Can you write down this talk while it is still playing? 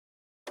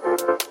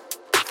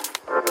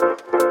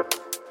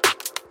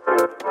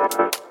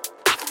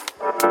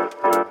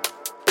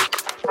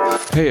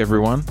Hey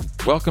everyone,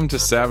 welcome to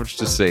Savage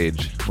to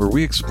Sage, where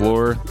we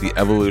explore the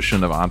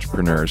evolution of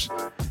entrepreneurs.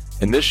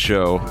 In this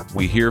show,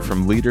 we hear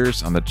from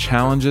leaders on the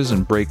challenges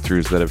and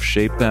breakthroughs that have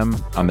shaped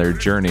them on their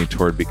journey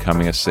toward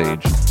becoming a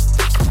sage.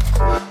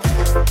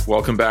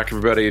 Welcome back,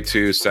 everybody,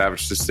 to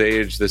Savage to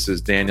Sage. This is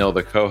Daniel,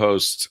 the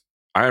co-host.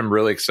 I am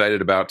really excited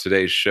about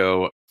today's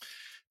show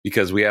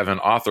because we have an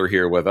author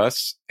here with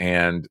us,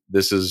 and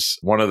this is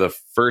one of the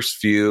first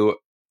few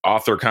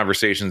author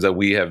conversations that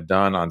we have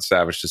done on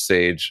Savage to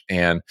Sage.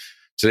 And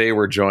today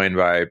we're joined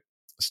by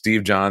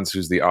Steve Johns,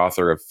 who's the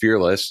author of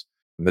Fearless,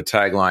 the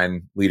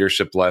tagline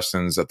Leadership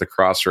Lessons at the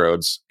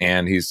Crossroads.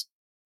 And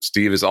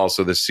Steve is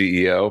also the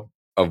CEO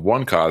of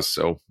OneCause.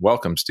 So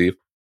welcome, Steve.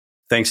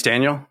 Thanks,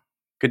 Daniel.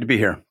 Good to be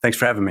here. Thanks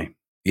for having me.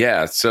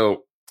 Yeah.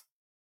 So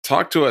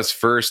talk to us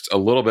first a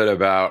little bit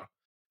about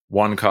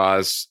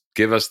OneCause.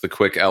 Give us the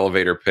quick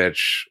elevator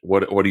pitch.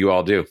 What do you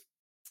all do?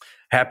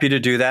 Happy to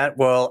do that.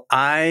 Well,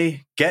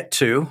 I get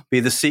to be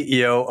the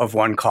CEO of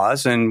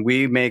OneCause, and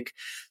we make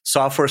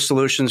software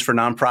solutions for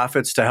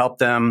nonprofits to help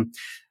them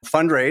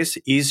fundraise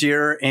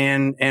easier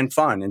and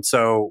fun. And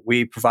so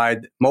we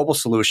provide mobile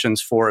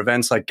solutions for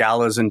events like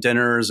galas and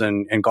dinners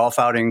and golf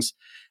outings,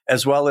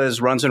 as well as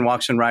runs and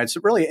walks and rides.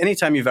 So really,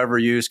 anytime you've ever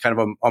used kind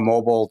of a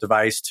mobile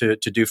device to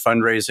do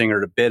fundraising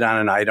or to bid on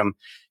an item,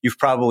 you've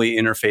probably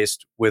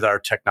interfaced with our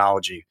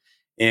technology.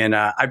 And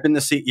I've been the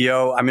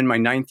CEO. I'm in my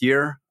 9th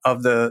year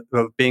of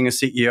being a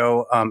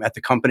CEO at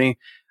the company.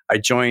 I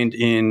joined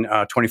in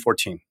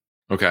 2014.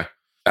 Okay.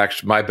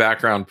 Actually, my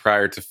background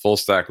prior to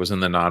Fullstack was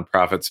in the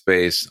nonprofit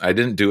space. I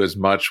didn't do as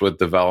much with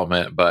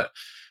development, but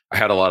I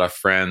had a lot of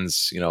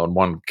friends, in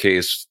one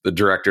case, the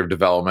director of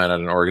development at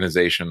an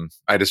organization.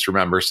 I just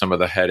remember some of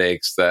the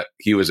headaches that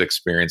he was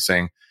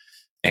experiencing.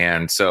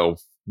 And so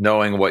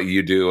knowing what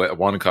you do at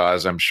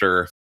OneCause, I'm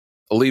sure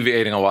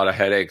alleviating a lot of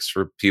headaches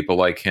for people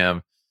like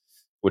him,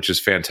 which is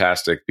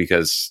fantastic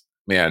because,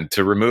 man,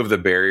 to remove the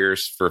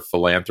barriers for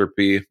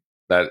philanthropy,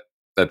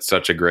 that's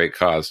such a great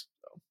cause.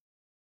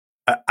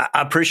 I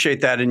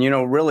appreciate that. And,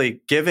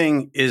 really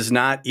giving is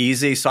not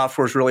easy.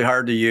 Software is really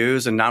hard to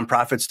use, and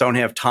nonprofits don't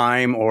have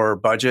time or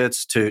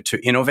budgets to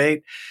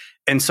innovate.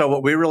 And so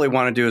what we really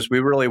want to do is we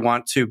really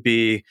want to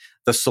be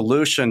the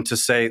solution to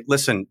say,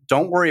 listen,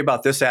 don't worry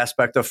about this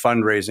aspect of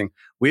fundraising.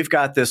 We've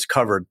got this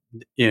covered.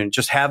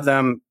 Just have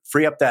them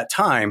free up that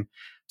time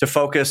to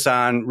focus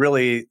on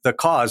really the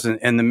cause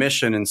and the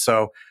mission. And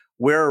so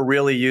we're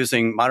really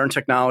using modern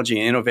technology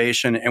and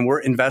innovation, and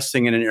we're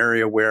investing in an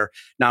area where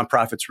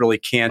nonprofits really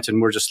can't.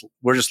 And we're just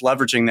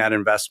leveraging that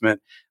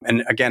investment,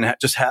 and again,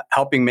 just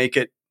helping make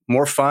it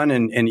more fun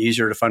and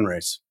easier to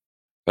fundraise.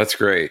 That's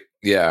great.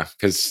 Yeah,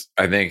 because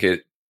I think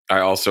I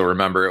also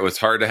remember it was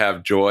hard to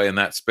have joy in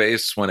that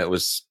space when it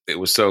was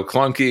so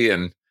clunky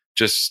and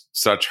just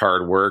such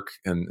hard work.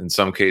 And in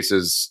some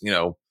cases,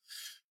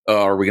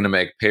 are we going to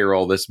make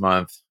payroll this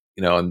month?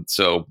 And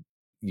so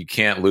you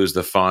can't lose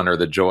the fun or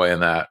the joy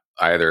in that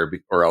either,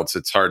 or else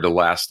it's hard to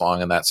last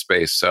long in that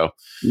space. So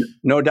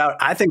no doubt.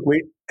 I think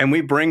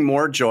we bring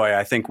more joy.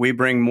 I think we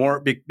bring more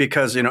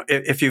because,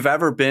 if you've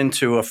ever been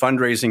to a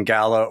fundraising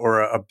gala or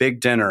a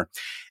big dinner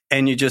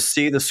and you just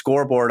see the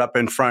scoreboard up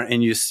in front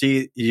and you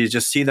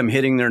just see them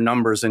hitting their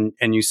numbers and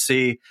you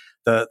see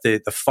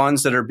the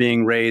funds that are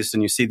being raised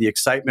and you see the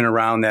excitement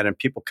around that and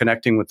people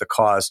connecting with the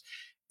cause,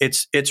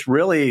 it's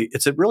really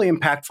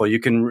impactful.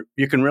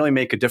 You can really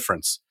make a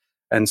difference.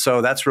 And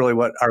so that's really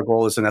what our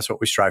goal is, and that's what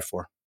we strive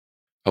for.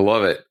 I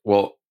love it.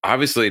 Well,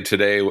 obviously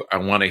today I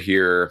want to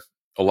hear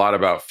a lot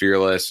about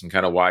Fearless and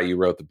kind of why you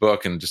wrote the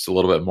book and just a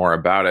little bit more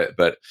about it.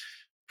 But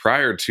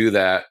prior to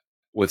that,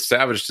 with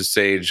Savage to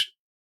Sage,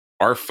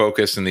 our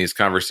focus in these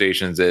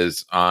conversations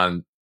is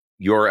on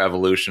your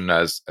evolution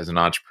as an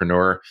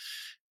entrepreneur.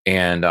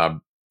 And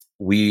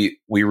we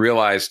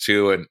realize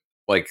too, and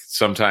like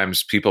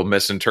sometimes people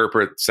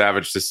misinterpret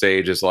Savage to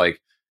Sage as like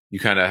you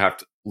kind of have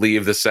to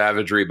leave the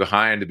savagery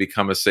behind to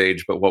become a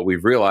sage. But what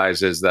we've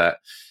realized is that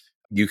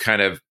you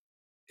kind of,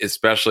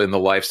 especially in the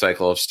life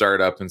cycle of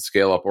startup and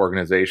scale up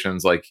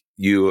organizations like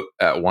you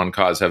at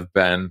OneCause have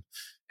been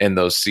in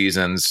those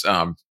seasons,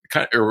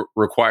 kind of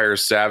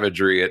requires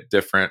savagery at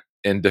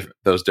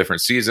those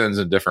different seasons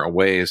in different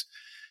ways.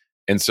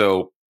 And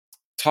so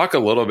talk a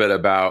little bit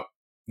about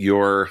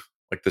the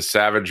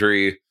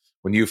savagery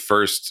when you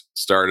first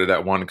started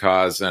at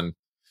OneCause, and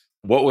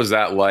what was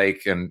that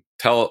like? And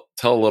tell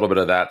a little bit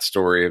of that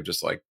story of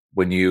just like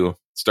when you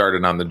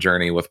started on the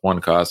journey with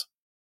OneCause.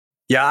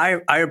 Yeah,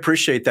 I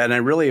appreciate that. And I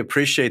really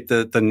appreciate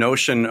the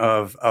notion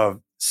of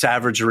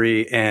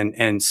savagery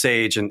and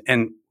sage.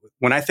 And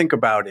when I think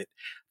about it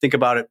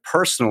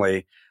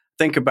personally,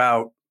 think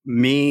about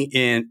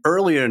me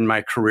earlier in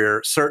my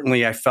career.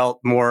 Certainly I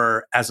felt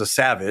more as a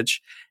savage.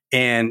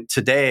 And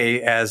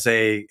today as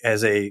a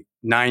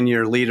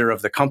 9-year leader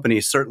of the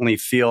company, certainly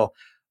feel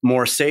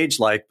more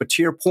sage-like. But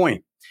to your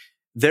point,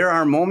 there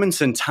are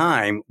moments in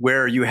time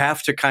where you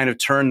have to kind of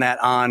turn that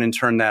on and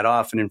turn that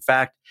off. And in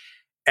fact,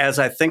 as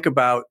I think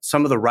about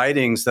some of the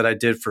writings that I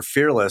did for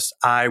Fearless,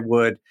 I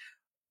would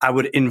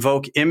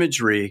invoke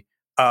imagery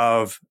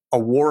of a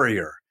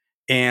warrior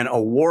and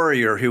a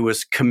warrior who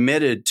was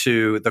committed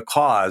to the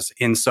cause.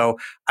 And so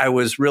I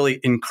was really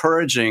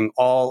encouraging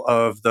all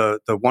of the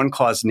One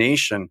Cause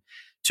Nation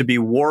to be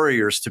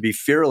warriors, to be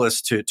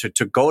fearless, to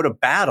go to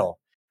battle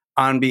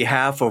on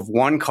behalf of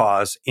One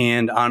Cause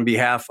and on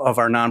behalf of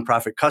our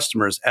nonprofit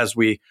customers as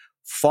we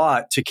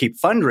fought to keep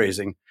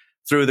fundraising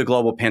through the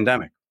global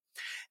pandemic.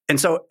 And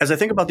so as I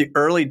think about the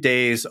early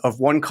days of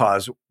One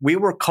Cause, we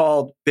were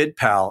called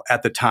BidPal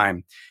at the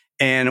time,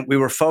 and we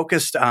were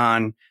focused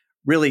on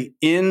really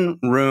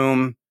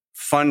in-room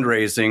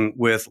fundraising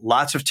with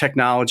lots of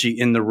technology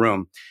in the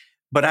room.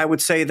 But I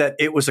would say that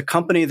it was a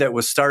company that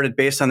was started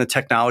based on the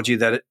technology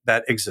that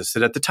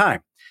existed at the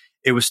time.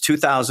 It was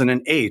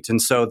 2008,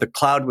 and so the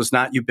cloud was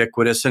not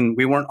ubiquitous, and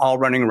we weren't all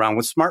running around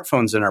with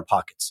smartphones in our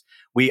pockets.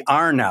 We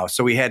are now,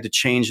 so we had to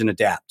change and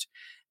adapt.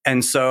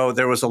 And so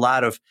there was a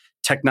lot of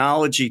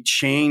technology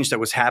change that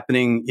was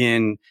happening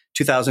in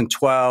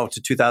 2012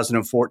 to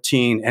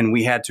 2014, and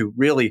we had to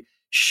really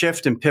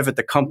shift and pivot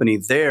the company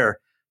there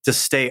to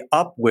stay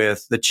up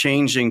with the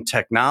changing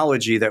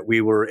technology that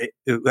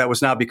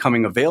was now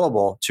becoming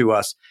available to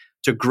us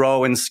to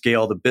grow and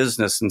scale the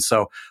business. And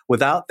so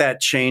without that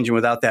change and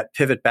without that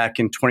pivot back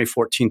in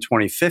 2014,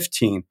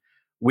 2015,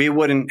 we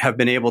wouldn't have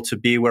been able to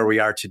be where we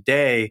are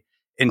today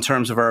in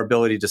terms of our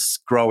ability to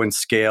grow and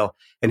scale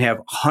and have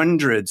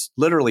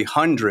literally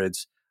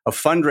hundreds of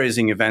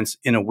fundraising events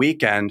in a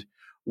weekend,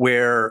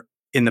 where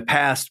in the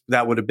past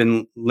that would have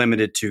been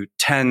limited to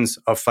tens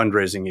of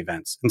fundraising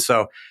events. And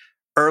so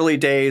early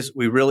days,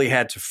 we really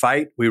had to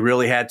fight. We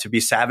really had to be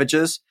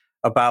savages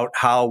about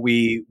how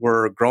we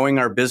were growing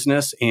our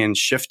business and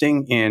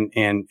shifting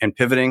and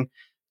pivoting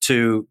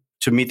to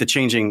meet the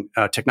changing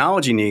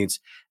technology needs.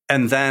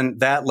 And then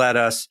that led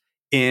us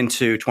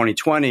into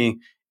 2020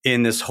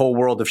 in this whole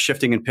world of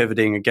shifting and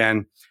pivoting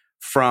again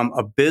from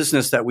a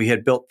business that we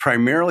had built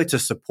primarily to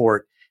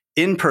support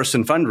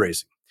in-person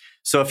fundraising.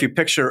 So if you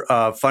picture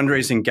a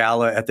fundraising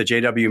gala at the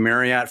JW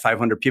Marriott,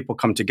 500 people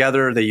come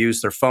together, they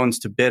use their phones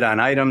to bid on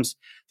items,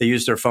 they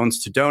use their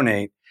phones to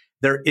donate,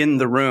 they're in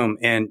the room.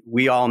 And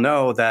we all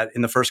know that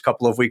in the first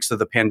couple of weeks of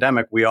the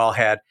pandemic, we all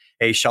had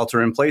a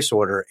shelter-in-place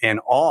order, and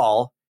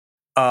all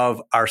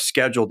of our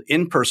scheduled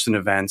in-person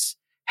events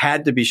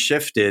had to be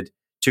shifted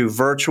to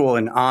virtual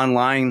and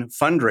online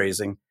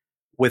fundraising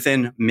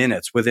within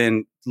minutes,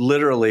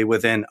 literally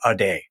within a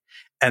day.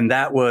 And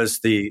that was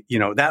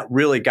that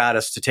really got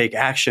us to take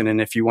action. And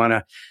if you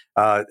want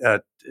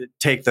to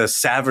take the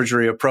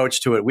savagery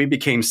approach to it, we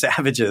became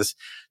savages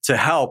to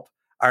help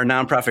our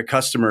nonprofit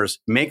customers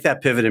make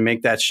that pivot and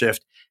make that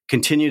shift,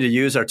 continue to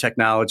use our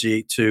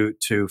technology to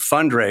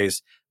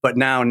fundraise, but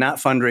now not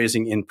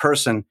fundraising in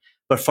person,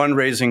 but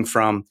fundraising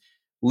from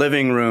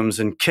living rooms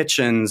and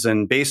kitchens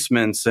and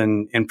basements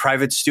and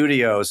private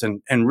studios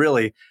and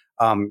really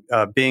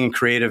being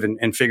creative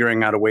and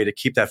figuring out a way to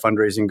keep that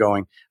fundraising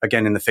going,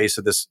 again, in the face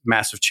of this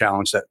massive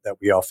challenge that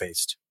we all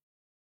faced.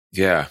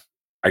 Yeah.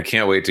 I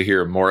can't wait to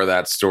hear more of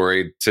that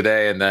story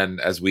today. And then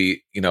as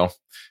we,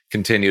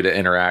 continue to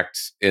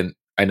interact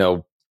I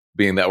know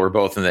being that we're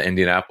both in the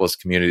Indianapolis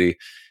community,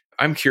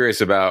 I'm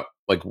curious about,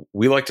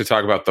 we like to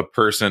talk about the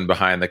person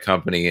behind the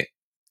company.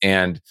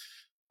 And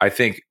I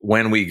think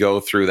when we go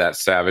through that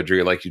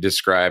savagery, like you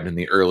described in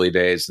the early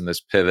days and this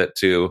pivot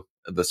to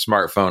the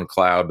smartphone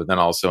cloud, but then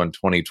also in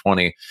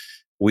 2020,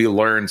 we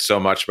learned so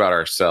much about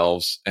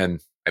ourselves.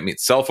 And I mean,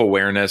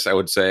 self-awareness, I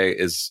would say,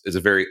 is a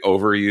very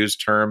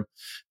overused term,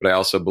 but I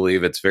also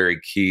believe it's very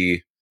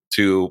key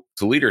to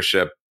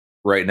leadership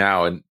right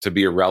now and to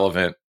be a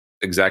relevant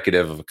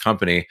executive of a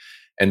company.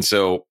 And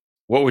so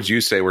what would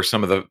you say were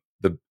some of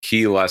the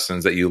key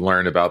lessons that you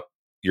learned about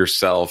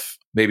yourself,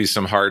 maybe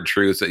some hard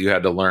truths that you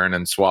had to learn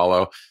and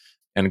swallow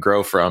and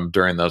grow from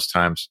during those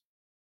times?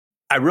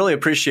 I really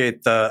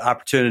appreciate the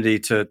opportunity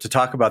to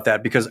talk about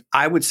that, because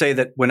I would say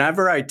that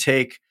whenever I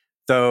take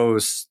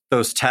those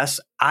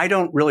tests, I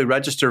don't really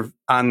register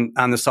on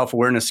the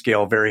self-awareness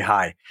scale very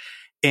high.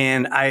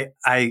 And I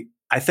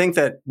think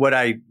that what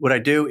I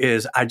do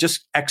is I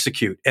just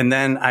execute, and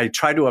then I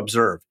try to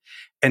observe.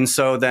 And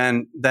so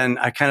then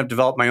I kind of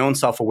develop my own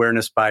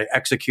self-awareness by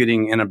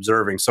executing and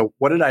observing. So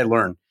what did I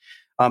learn?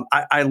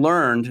 I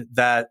learned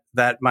that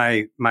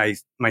my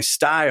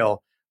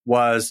style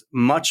was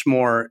much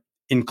more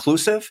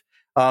inclusive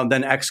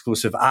than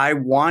exclusive. I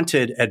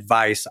wanted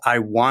advice. I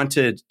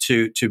wanted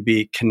to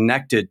be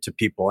connected to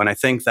people. And I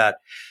think that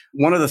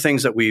one of the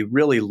things that we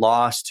really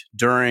lost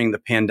during the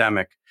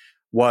pandemic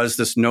was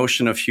this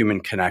notion of human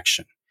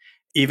connection.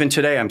 Even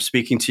today, I'm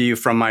speaking to you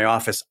from my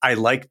office. I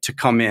like to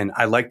come in.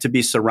 I like to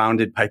be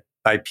surrounded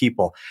by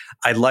people.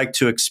 I like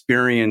to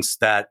experience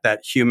that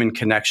human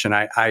connection.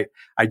 I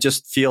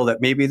just feel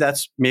that maybe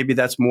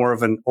that's more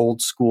of an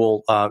old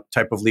school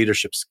type of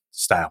leadership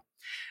style.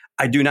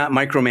 I do not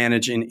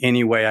micromanage in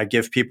any way. I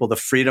give people the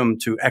freedom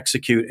to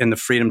execute and the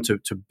freedom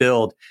to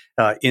build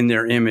in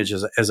their image,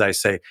 as I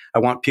say. I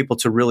want people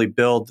to really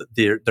build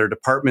their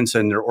departments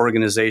and their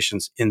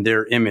organizations in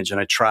their image. And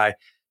I try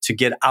to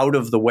get out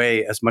of the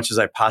way as much as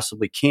I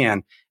possibly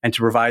can and to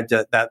provide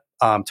that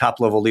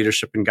top level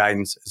leadership and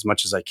guidance as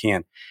much as I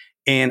can.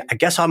 And I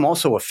guess I'm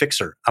also a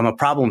fixer. I'm a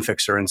problem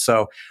fixer. And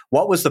so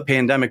what was the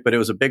pandemic? But it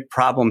was a big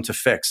problem to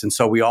fix. And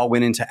so we all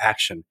went into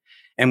action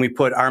and we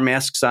put our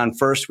masks on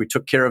first. We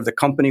took care of the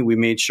company. We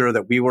made sure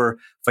that we were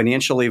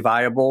financially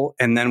viable.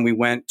 And then we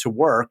went to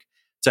work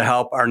to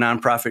help our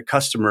nonprofit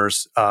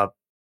customers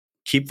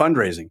keep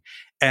fundraising.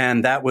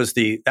 And that was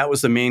the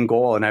main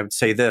goal. And I would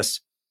say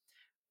this,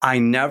 I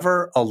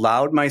never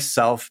allowed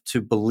myself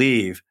to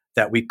believe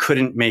that we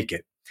couldn't make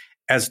it.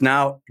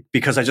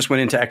 Because I just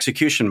went into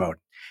execution mode.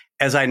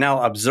 As I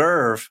now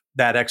observe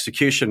that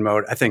execution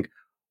mode, I think,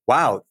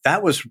 wow,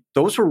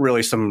 those were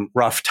really some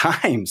rough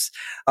times.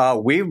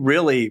 We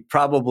really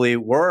probably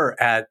were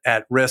at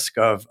risk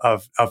of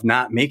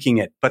not making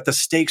it, but the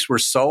stakes were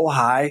so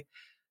high.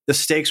 The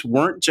stakes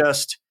weren't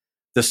just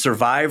the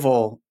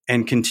survival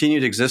and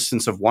continued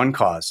existence of one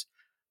cause.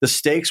 The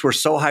stakes were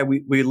so high.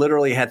 We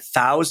literally had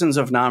thousands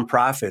of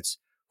nonprofits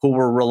who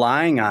were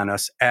relying on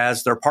us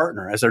as their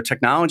partner, as their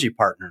technology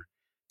partner,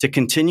 to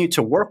continue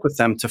to work with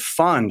them to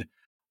fund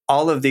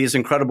all of these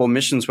incredible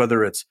missions,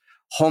 whether it's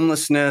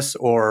homelessness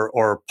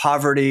or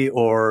poverty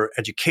or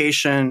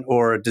education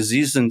or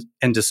disease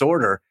and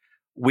disorder.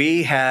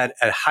 We had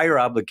a higher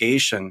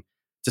obligation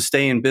to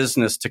stay in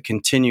business, to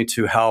continue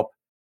to help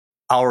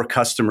our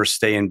customers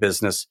stay in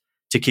business,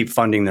 to keep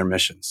funding their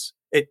missions.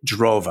 It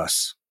drove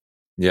us.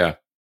 Yeah.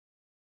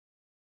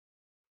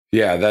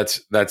 Yeah,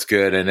 that's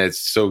good. And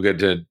it's so good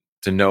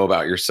to know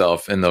about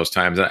yourself in those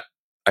times. And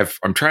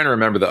I'm trying to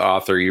remember the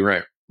author.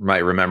 You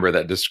might remember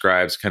that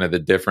describes kind of the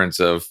difference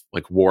of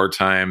like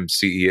wartime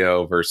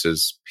CEO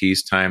versus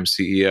peacetime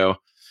CEO,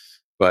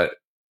 but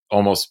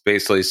almost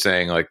basically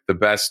saying like the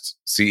best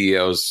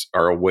CEOs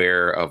are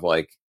aware of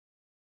like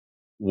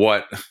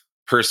what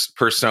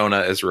persona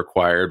is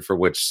required for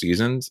which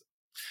seasons.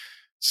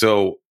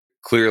 So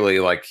clearly,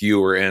 like you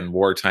were in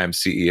wartime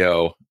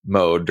CEO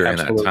mode during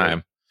Absolutely. that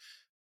time.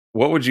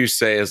 What would you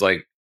say is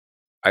like,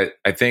 I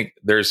think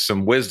there's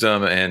some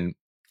wisdom, and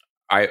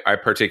I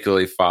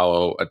particularly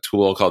follow a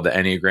tool called the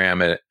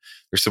Enneagram. And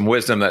there's some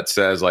wisdom that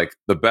says like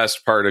the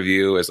best part of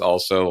you is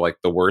also like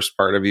the worst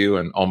part of you.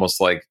 And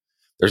almost like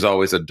there's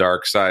always a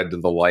dark side to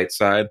the light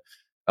side.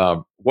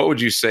 What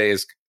would you say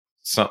is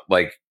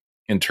like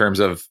in terms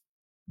of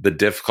the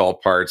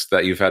difficult parts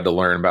that you've had to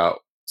learn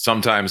about?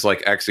 Sometimes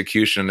like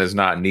execution is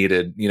not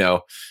needed,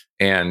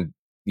 and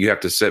you have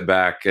to sit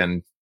back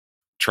and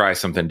try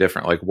something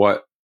different. Like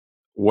what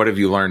have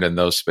you learned in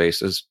those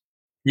spaces?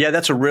 Yeah,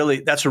 that's a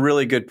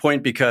really good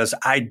point, because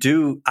I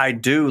do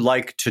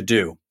like to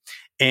do.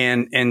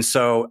 And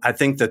so I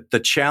think that the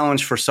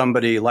challenge for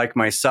somebody like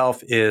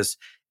myself is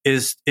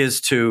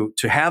to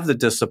have the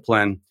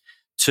discipline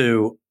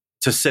to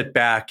sit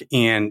back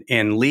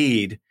and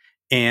lead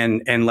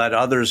and let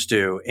others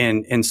do.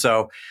 And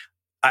so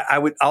I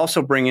would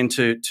also bring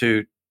into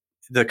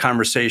the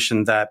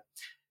conversation that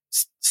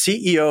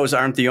CEOs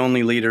aren't the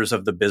only leaders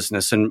of the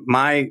business. And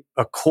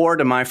a core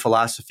to my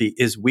philosophy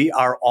is we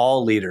are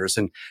all leaders.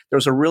 And there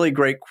was a really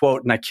great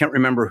quote, and I can't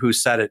remember who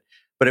said it,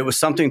 but it was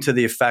something to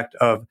the effect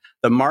of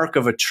the mark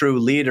of a true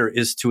leader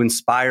is to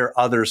inspire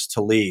others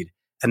to lead.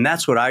 And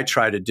that's what I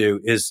try to do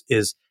is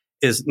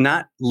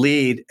not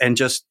lead and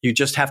you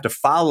just have to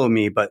follow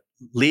me, but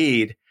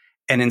lead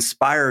and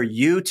inspire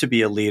you to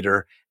be a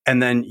leader. And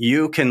then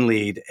you can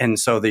lead. And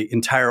so the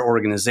entire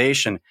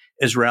organization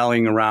is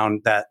rallying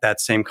around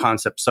that same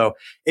concept. So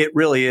it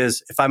really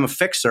is, if I'm a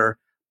fixer,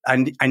 I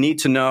need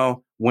to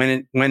know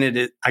when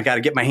I got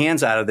to get my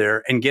hands out of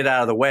there and get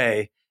out of the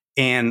way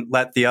and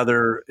let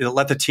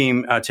the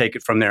team take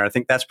it from there. I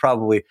think that's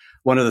probably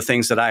one of the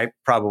things that I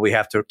probably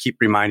have to keep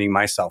reminding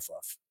myself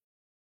of.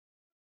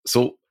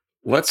 So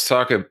let's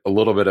talk a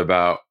little bit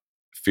about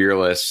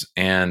Fearless.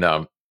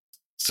 And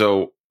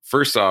so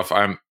first off,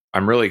 I'm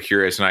really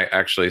curious, and I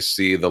actually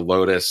see the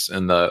lotus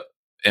in the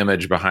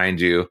image behind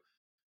you.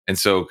 And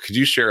so could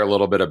you share a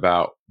little bit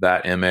about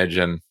that image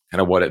and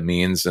kind of what it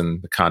means in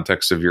the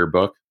context of your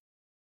book?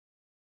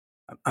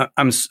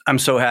 I'm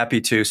so happy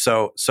to.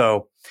 So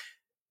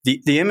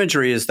the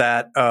imagery is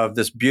that of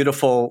this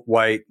beautiful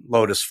white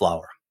lotus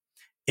flower.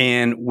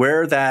 And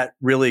where that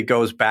really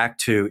goes back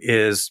to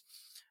is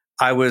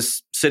I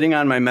was sitting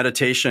on my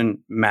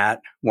meditation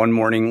mat one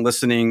morning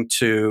listening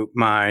to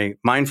my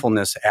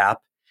mindfulness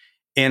app,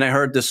 and I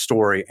heard this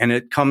story, and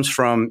it comes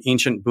from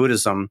ancient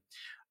Buddhism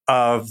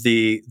of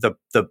the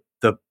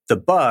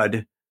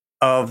bud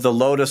of the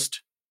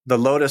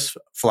lotus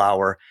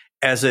flower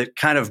as it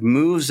kind of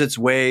moves its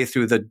way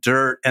through the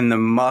dirt and the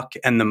muck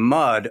and the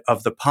mud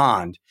of the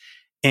pond.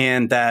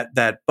 And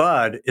that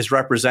bud is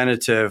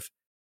representative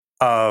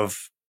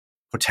of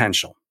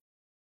potential.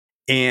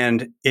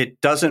 And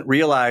it doesn't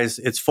realize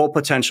its full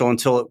potential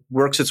until it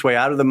works its way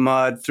out of the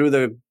mud, through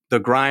the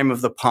grime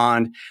of the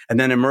pond, and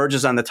then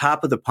emerges on the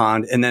top of the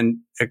pond, and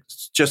then it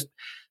just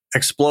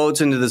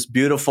explodes into this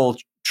beautiful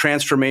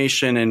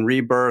transformation and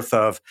rebirth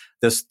of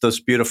this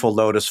beautiful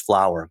lotus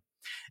flower.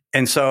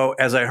 And so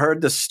as I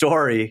heard this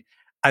story,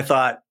 I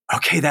thought,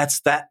 okay,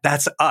 that's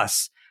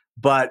us.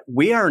 But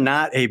we are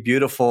not a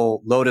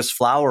beautiful lotus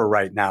flower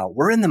right now.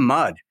 We're in the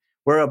mud.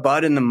 We're a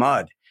bud in the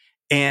mud.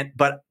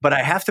 But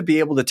I have to be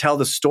able to tell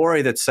the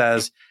story that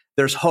says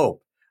there's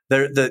hope.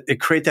 It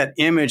create that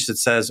image that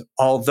says,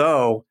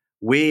 although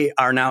we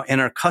are now and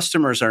our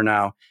customers are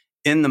now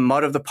in the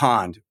mud of the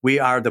pond, we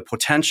are the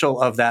potential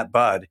of that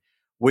bud.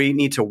 We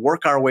need to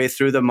work our way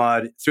through the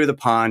mud, through the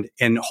pond,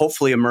 and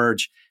hopefully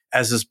emerge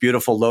as this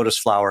beautiful lotus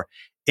flower.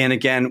 And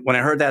again, when I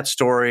heard that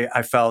story,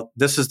 I felt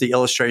this is the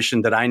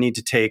illustration that I need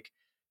to take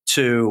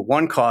to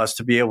OneCause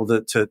to be able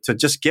to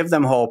just give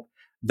them hope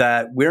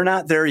that we're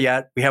not there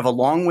yet. We have a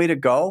long way to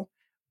go,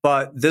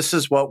 but this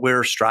is what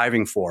we're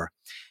striving for.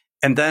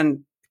 And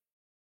then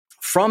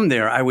from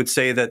there, I would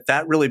say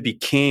that really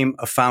became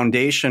a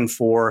foundation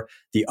for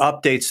the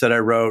updates that I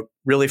wrote.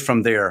 Really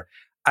from there,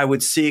 I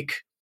would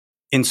seek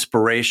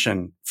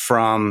inspiration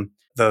from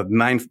the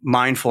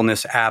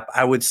mindfulness app.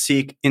 I would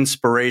seek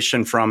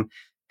inspiration from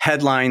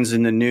headlines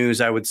in the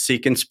news. I would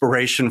seek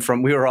inspiration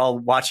from, we were all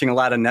watching a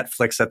lot of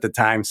Netflix at the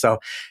time. So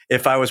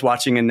if I was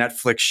watching a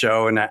Netflix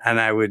show and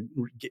I would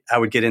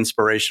get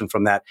inspiration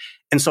from that.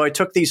 And so I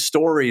took these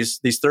stories,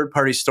 these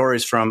third-party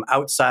stories from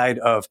outside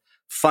of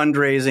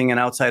fundraising and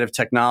outside of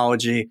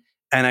technology,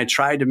 and I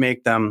tried to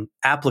make them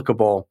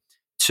applicable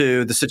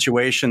to the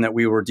situation that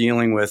we were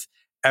dealing with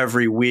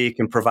every week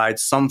and provide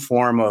some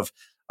form of,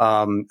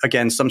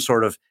 again, some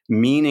sort of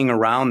meaning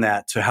around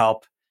that to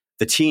help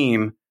the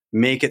team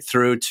make it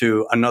through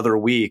to another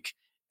week,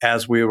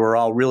 as we were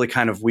all really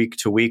kind of week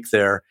to week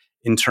there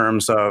in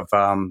terms of,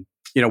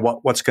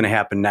 what's going to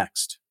happen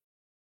next.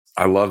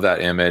 I love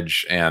that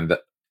image and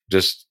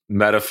just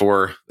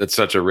metaphor. That's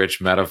such a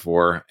rich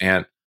metaphor.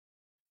 And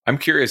I'm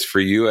curious for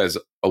you as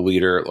a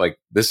leader, like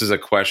this is a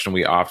question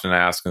we often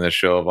ask in the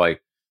show of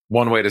like,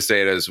 one way to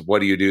say it is, what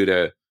do you do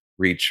to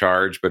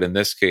recharge? But in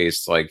this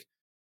case, like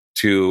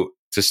to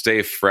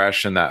stay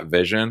fresh in that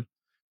vision,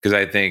 because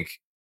I think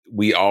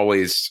we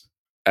always,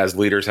 as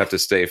leaders, have to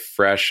stay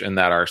fresh in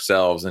that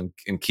ourselves and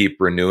keep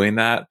renewing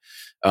that,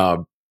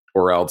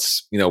 or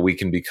else, we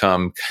can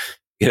become,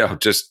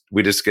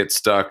 we just get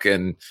stuck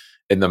in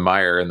the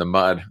mire, in the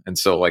mud. And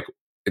so like,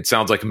 it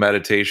sounds like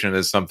meditation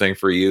is something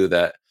for you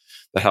that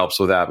helps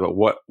with that. But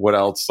what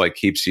else like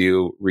keeps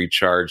you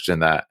recharged in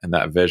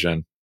that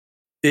vision?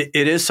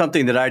 It is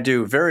something that I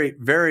do very,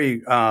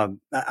 very,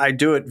 I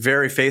do it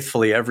very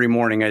faithfully every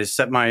morning. I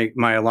set my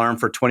alarm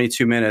for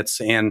 22 minutes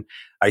and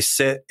I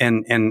sit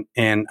and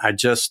I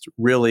just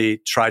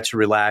really try to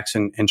relax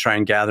and try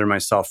and gather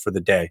myself for the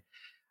day.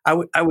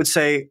 I would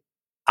say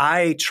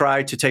I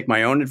try to take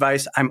my own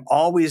advice. I'm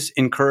always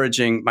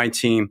encouraging my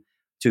team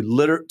to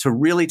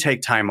really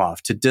take time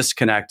off, to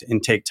disconnect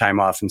and take time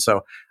off. And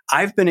so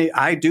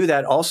I do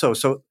that also.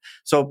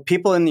 So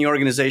people in the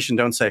organization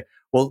don't say,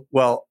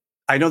 well,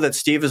 I know that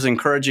Steve is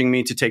encouraging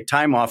me to take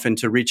time off and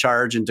to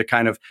recharge and to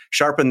kind of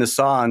sharpen the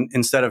saw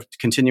instead of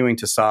continuing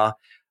to saw.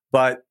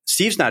 But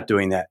Steve's not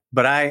doing that.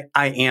 But I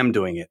am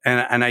doing it.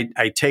 And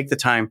I take the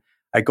time.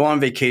 I go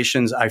on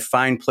vacations. I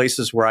find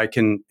places where I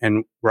can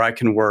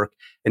work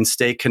and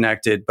stay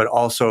connected, but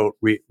also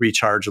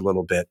recharge a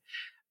little bit.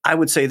 I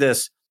would say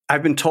this.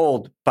 I've been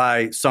told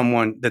by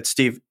someone that,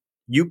 Steve,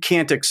 you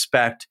can't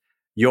expect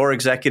your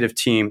executive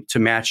team to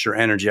match your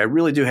energy. I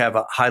really do have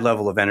a high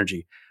level of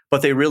energy,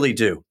 but they really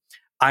do.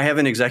 I have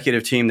an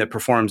executive team that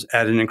performs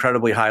at an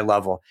incredibly high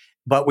level,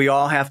 but we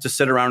all have to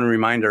sit around and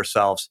remind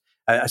ourselves.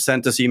 I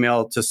sent this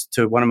email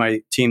to one of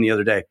my team the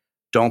other day.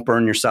 Don't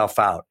burn yourself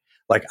out.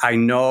 Like, I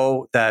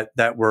know that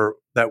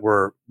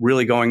we're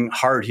really going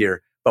hard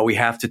here, but we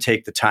have to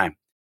take the time.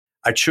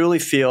 I truly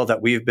feel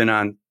that we've been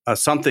on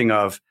something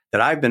of a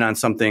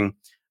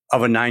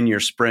 9-year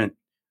sprint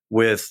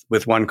with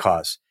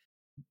OneCause,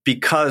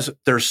 because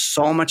there's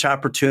so much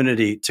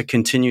opportunity to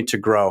continue to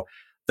grow.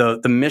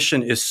 The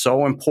mission is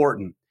so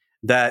important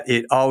that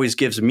it always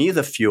gives me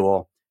the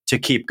fuel to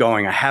keep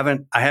going. I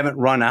haven't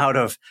run out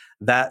of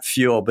that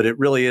fuel, but it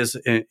really is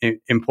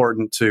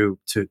important to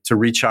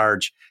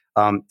recharge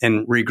and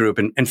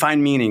regroup and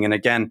find meaning. And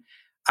again,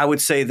 I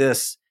would say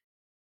this: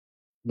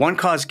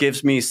 OneCause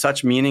gives me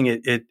such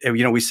meaning.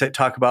 We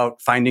talk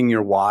about finding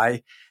your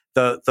why.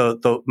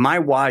 My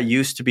why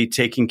used to be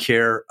taking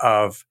care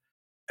of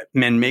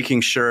and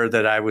making sure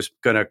that I was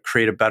going to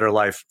create a better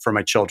life for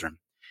my children.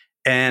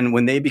 And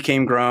when they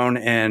became grown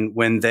and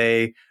when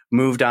they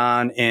moved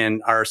on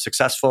and are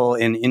successful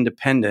and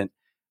independent,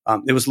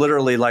 it was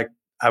literally like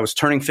I was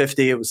turning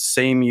 50. It was the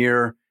same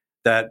year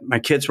that my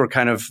kids were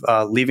kind of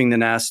leaving the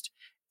nest.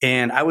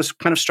 And I was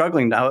kind of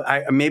struggling.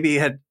 I maybe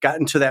had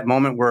gotten to that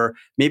moment where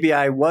maybe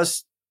I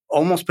was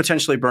almost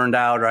potentially burned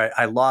out, or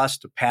I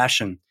lost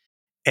passion.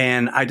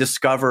 And I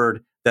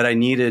discovered that I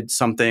needed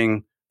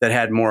something that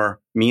had more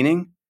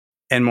meaning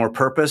and more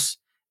purpose.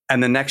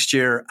 And the next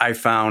year I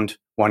found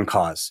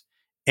OneCause.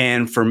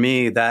 And for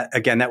me, that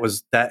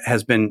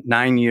has been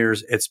 9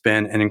 years. It's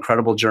been an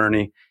incredible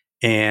journey.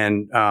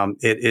 And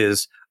it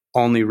is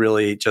only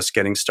really just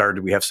getting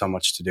started. We have so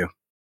much to do.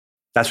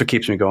 That's what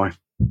keeps me going.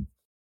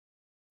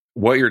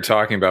 What you're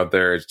talking about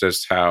there is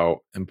just how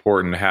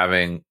important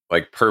having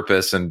like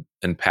purpose and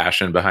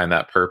passion behind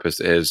that purpose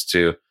is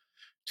to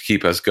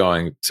keep us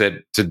going,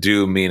 to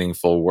do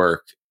meaningful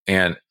work.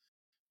 And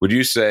Would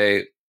you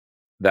say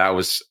that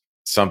was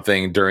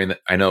something during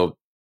I know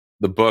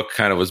the book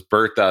kind of was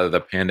birthed out of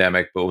the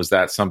pandemic, but was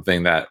that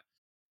something that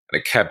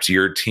kept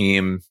your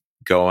team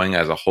going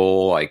as a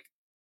whole, like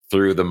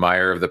through the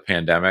mire of the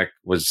pandemic?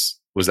 Was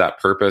that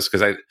purpose?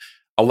 Because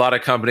a lot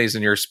of companies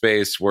in your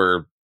space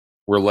were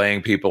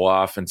laying people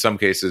off, in some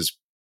cases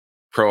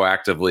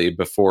proactively,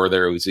 before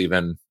there was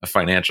even a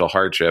financial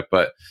hardship.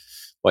 But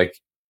like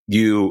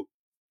you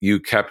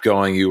kept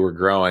going, you were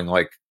growing.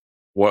 Like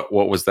what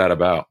was that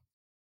about?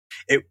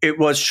 It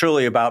was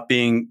truly about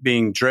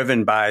being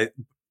driven by,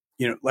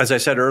 as I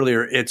said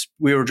earlier,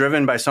 we were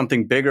driven by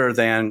something bigger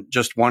than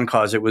just one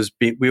cause.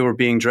 We were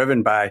being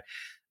driven by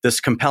this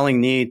compelling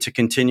need to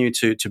continue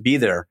to be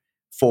there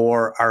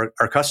for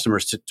our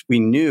customers. We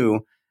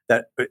knew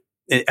that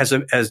as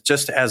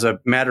a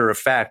matter of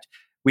fact,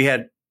 we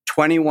had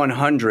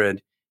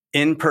 2,100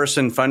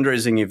 in-person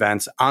fundraising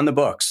events on the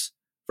books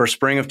for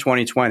spring of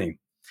 2020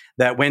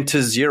 that went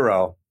to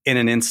zero in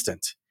an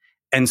instant.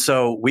 And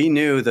so we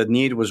knew the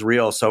need was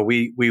real. So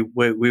we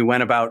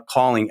went about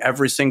calling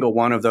every single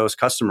one of those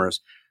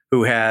customers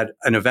who had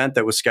an event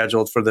that was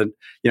scheduled for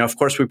of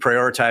course we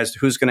prioritized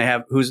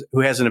who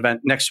has an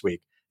event next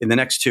week, in the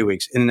next 2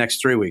 weeks, in the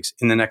next 3 weeks,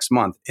 in the next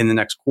month, in the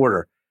next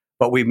quarter.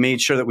 But we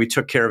made sure that we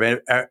took care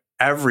of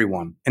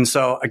everyone. And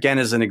so again,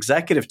 as an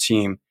executive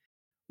team,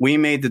 we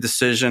made the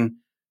decision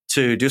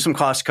to do some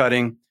cost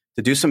cutting,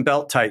 to do some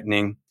belt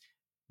tightening,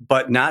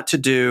 but not to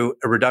do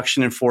a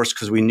reduction in force,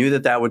 because we knew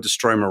that would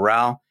destroy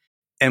morale.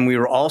 And we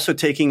were also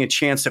taking a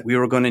chance that we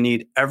were going to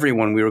need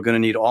everyone. We were going to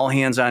need all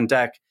hands on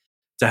deck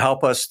to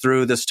help us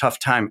through this tough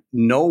time.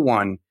 No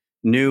one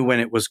knew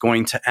when it was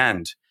going to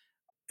end.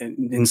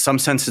 In some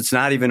sense, it's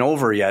not even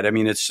over yet. I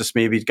mean, it's just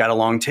maybe got a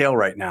long tail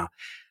right now.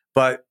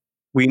 But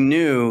we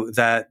knew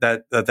that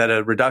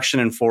a reduction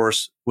in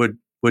force would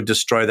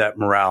destroy that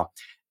morale.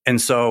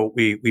 And so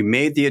we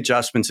made the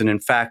adjustments. And in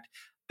fact,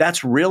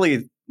 that's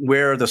really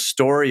where the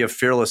story of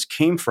Fearless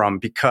came from,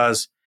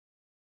 because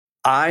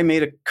I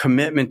made a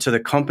commitment to the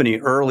company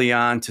early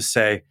on to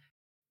say,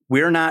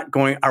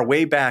 our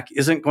way back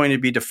isn't going to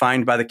be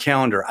defined by the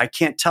calendar. I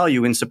can't tell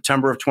you in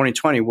September of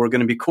 2020, we're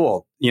going to be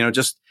cool.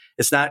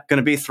 It's not going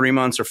to be 3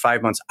 months or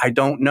 5 months. I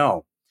don't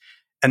know.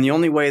 And the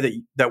only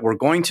way that we're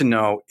going to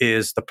know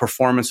is the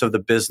performance of the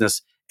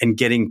business and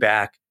getting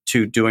back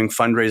to doing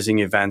fundraising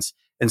events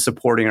and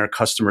supporting our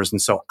customers.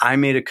 And so I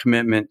made a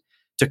commitment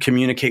to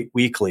communicate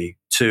weekly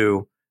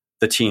to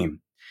the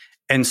team.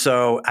 And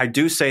so I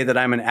do say that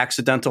I'm an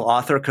accidental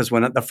author, because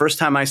the first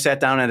time I sat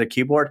down at a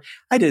keyboard,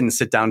 I didn't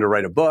sit down to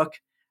write a book.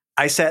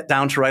 I sat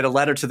down to write a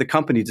letter to the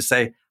company to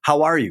say,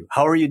 how are you?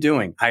 How are you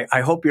doing?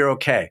 I hope you're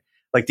okay.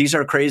 Like, these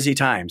are crazy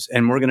times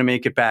and we're going to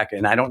make it back.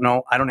 And I don't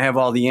know, I don't have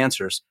all the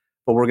answers,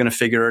 but we're going to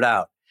figure it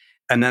out.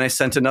 And then I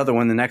sent another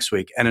one the next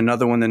week and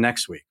another one the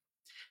next week.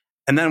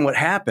 And then what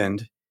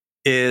happened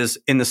is,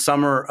 in the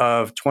summer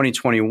of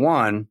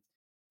 2021,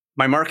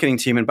 my marketing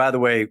team, and by the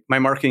way, my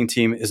marketing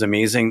team is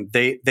amazing.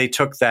 They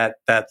took that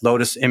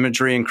Lotus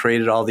imagery and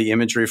created all the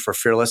imagery for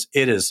Fearless.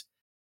 It is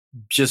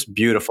just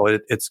beautiful.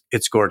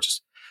 It's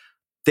gorgeous.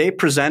 They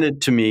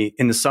presented to me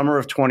in the summer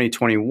of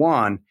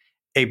 2021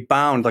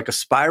 like a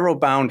spiral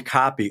bound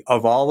copy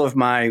of all of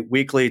my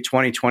weekly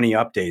 2020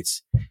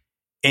 updates.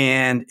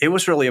 And it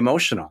was really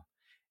emotional.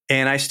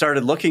 And I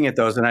started looking at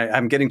those, and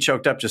I'm getting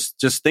choked up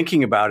just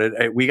thinking about it.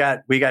 We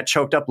got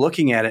choked up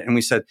looking at it, and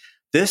we said,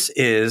 this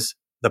is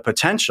the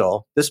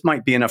potential. This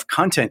might be enough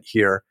content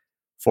here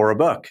for a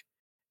book.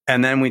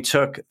 And then we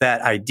took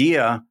that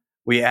idea,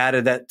 we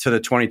added that to the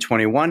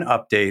 2021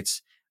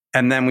 updates,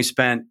 and then we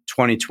spent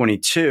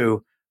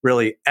 2022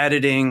 really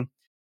editing,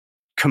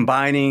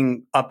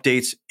 combining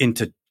updates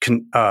into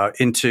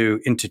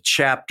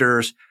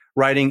chapters,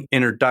 writing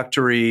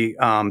introductory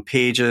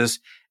pages,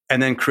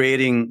 and then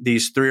creating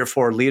these 3 or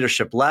 4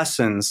 leadership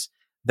lessons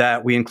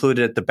that we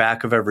included at the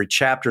back of every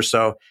chapter.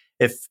 So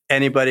if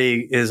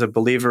anybody is a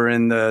believer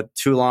in the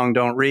too long,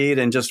 don't read,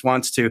 and just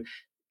wants to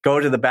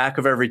go to the back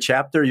of every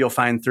chapter, you'll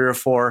find 3 or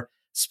 4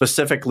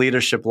 specific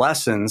leadership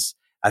lessons.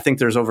 I think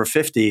there's over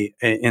 50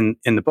 in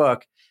the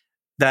book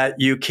that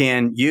you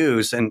can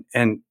use. And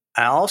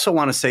I also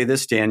want to say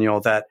this, Daniel,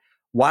 that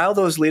while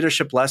those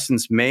leadership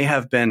lessons may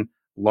have been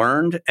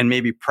learned and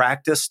maybe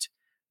practiced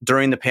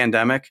during the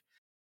pandemic,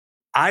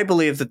 I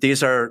believe that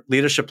these are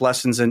leadership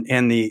lessons, and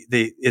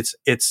the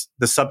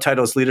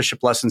subtitle is Leadership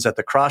Lessons at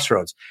the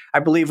Crossroads. I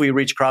believe we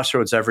reach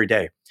crossroads every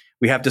day.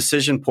 We have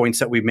decision points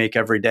that we make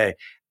every day.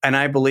 And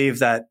I believe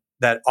that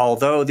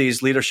although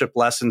these leadership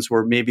lessons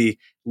were maybe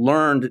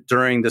learned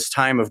during this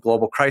time of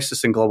global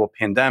crisis and global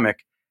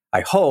pandemic,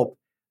 I hope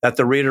that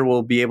the reader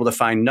will be able to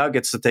find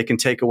nuggets that they can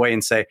take away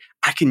and say,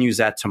 I can use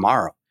that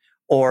tomorrow.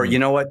 Or, you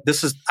know what,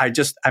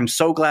 I'm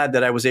so glad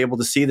that I was able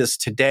to see this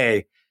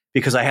today,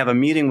 because I have a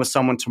meeting with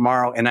someone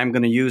tomorrow, and I'm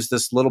going to use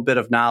this little bit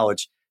of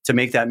knowledge to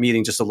make that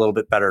meeting just a little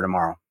bit better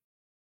tomorrow.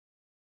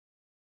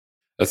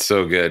 That's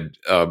so good.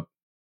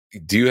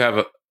 Do you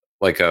have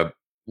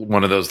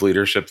one of those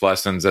leadership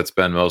lessons that's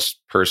been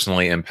most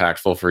personally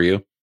impactful for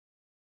you?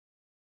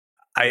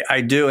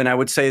 I do. And I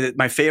would say that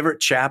my favorite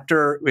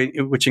chapter,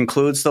 which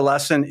includes the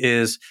lesson,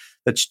 is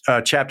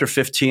chapter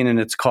 15, and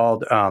it's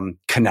called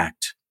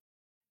Connect.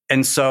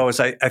 And so as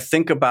I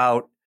think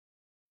about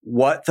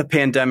what the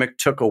pandemic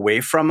took away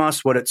from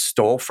us, what it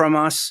stole from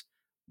us,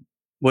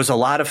 was a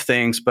lot of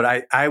things,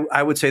 but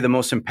I would say the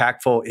most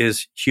impactful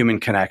is human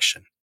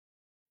connection.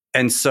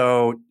 And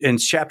so in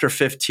chapter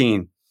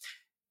 15,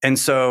 and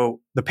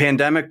so the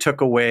pandemic took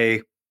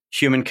away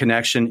human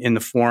connection in the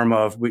form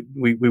of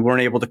we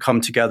weren't able to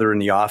come together in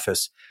the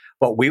office,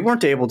 but we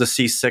weren't able to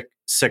see sick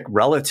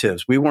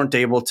relatives. We weren't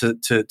able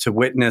to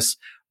witness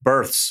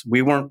births.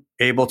 We weren't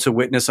able to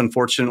witness,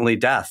 unfortunately,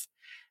 death.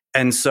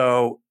 And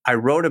so I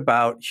wrote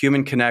about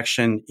human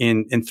connection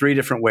in three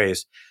different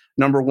ways.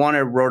 Number one,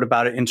 I wrote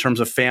about it in terms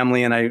of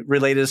family, and I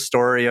related a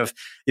story of,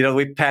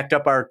 we packed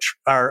up our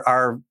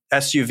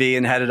SUV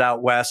and headed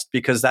out west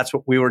because that's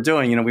what we were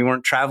doing. We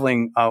weren't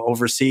traveling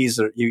overseas,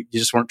 or you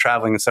just weren't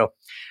traveling. And so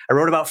I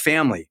wrote about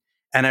family,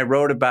 and I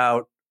wrote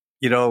about,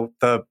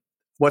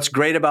 what's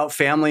great about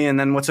family and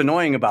then what's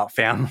annoying about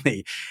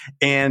family.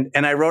 And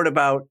I wrote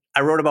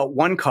about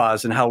one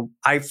cause and how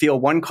I feel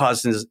one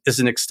cause is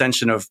an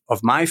extension of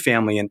my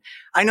family. And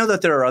I know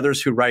that there are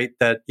others who write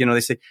that, they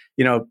say,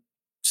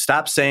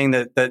 stop saying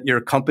that your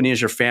company is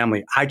your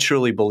family. I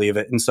truly believe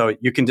it. And so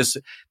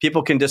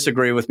people can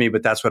disagree with me,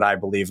 but that's what I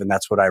believe. And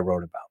that's what I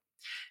wrote about.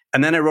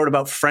 And then I wrote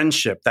about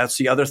friendship. That's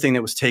the other thing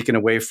that was taken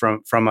away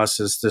from us,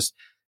 is this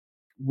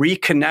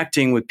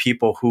reconnecting with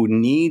people who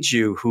need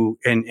you,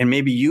 and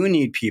maybe you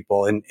need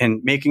people,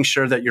 and making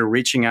sure that you're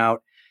reaching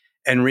out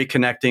and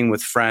reconnecting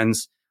with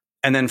friends.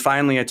 And then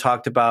finally, I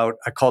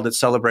called it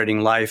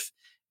Celebrating Life,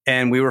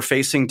 and we were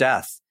facing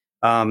death.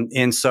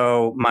 And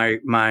so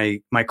my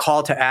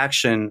call to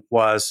action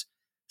was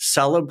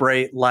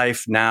celebrate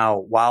life now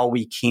while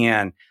we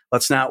can.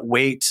 Let's not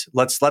wait.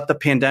 Let's let the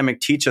pandemic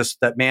teach us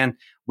that, man,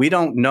 we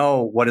don't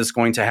know what is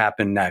going to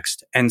happen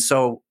next. And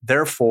so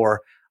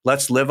therefore,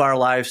 let's live our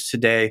lives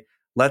today.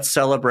 Let's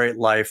celebrate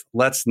life.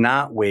 Let's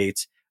not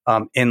wait.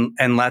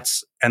 And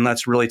let's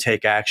really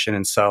take action.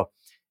 And so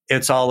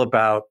it's all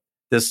about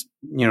this,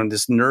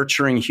 this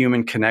nurturing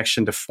human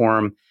connection to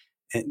form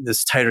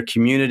this tighter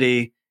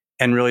community,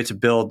 and really to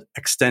build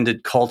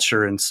extended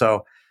culture. And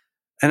so,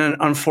 and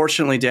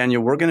unfortunately,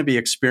 Daniel, we're going to be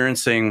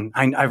experiencing,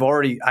 I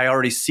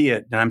already see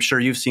it, and I'm sure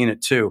you've seen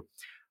it too.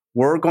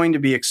 We're going to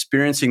be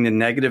experiencing the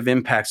negative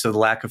impacts of the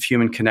lack of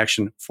human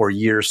connection for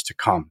years to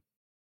come.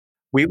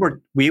 We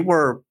were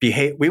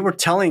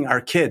telling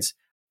our kids,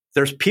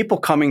 there's people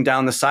coming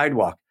down the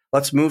sidewalk.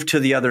 Let's move to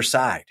the other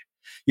side.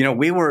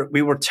 We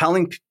were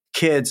telling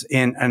kids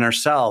and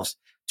ourselves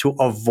to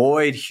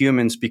avoid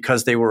humans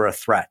because they were a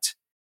threat.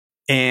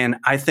 And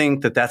I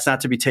think that that's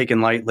not to be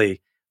taken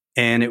lightly.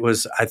 And it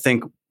was, I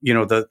think,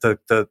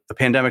 the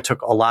pandemic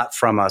took a lot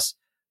from us,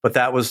 but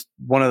that was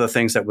one of the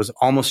things that was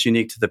almost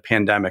unique to the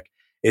pandemic,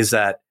 is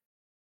that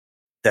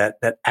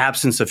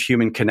absence of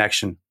human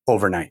connection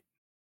overnight.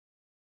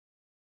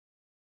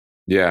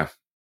 Yeah.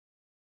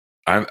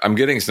 I'm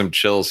getting some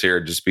chills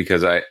here just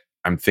because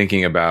I'm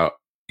thinking about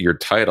your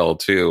title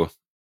too,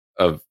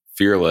 of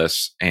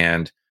Fearless,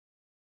 and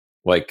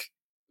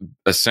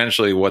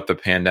essentially what the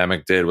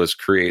pandemic did was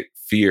create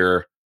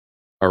fear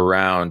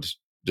around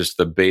just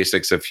the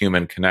basics of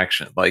human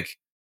connection.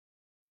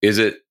 Is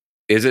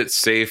it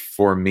safe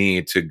for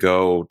me to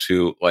go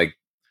to,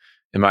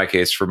 in my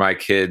case, for my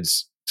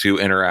kids to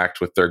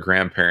interact with their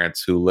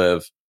grandparents who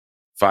live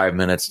 5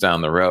 minutes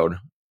down the road,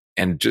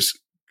 and just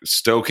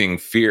stoking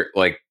fear?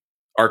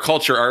 Our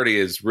culture already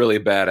is really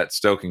bad at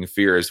stoking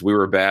fears. We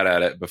were bad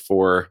at it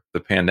before the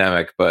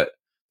pandemic, but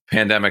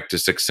pandemic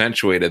just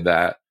accentuated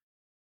that.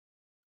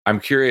 I'm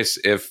curious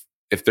if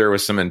there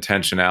was some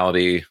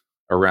intentionality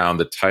around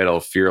the title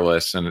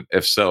Fearless, and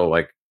if so,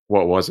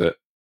 what was it?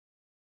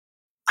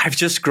 I've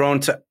just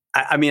grown to,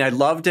 I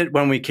loved it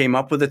when we came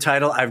up with the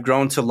title. I've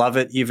grown to love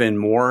it even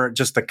more.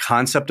 Just the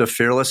concept of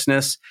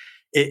fearlessness.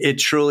 It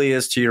truly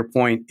is, to your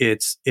point,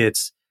 it's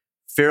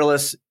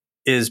fearless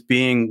is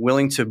being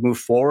willing to move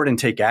forward and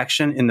take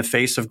action in the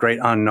face of great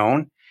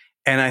unknown.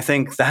 And I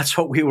think that's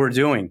what we were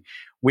doing.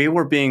 We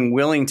were being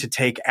willing to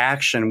take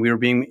action. We were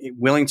being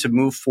willing to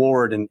move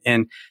forward.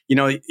 And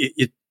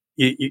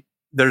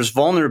there's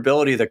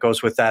vulnerability that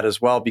goes with that as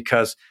well,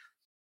 because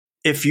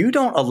if you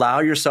don't allow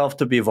yourself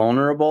to be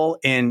vulnerable,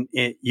 and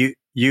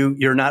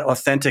you're not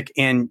authentic,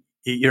 and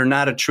you're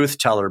not a truth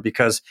teller,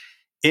 because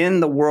in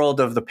the world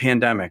of the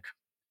pandemic,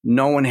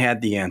 no one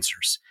had the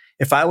answers.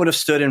 If I would have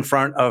stood in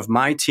front of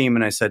my team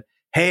and I said,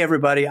 hey,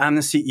 everybody, I'm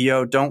the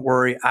CEO. Don't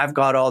worry. I've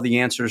got all the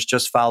answers.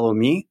 Just follow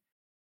me.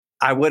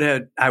 I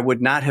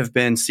would not have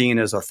been seen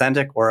as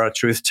authentic or a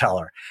truth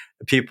teller.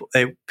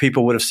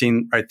 People would have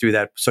seen right through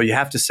that. So you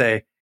have to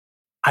say,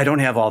 I don't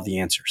have all the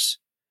answers.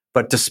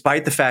 But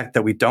despite the fact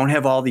that we don't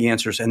have all the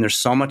answers and there's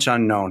so much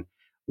unknown,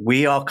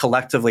 we all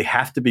collectively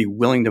have to be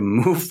willing to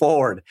move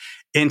forward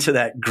into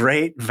that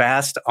great,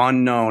 vast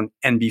unknown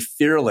and be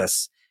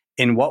fearless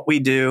in what we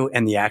do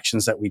and the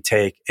actions that we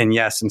take. And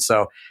yes, and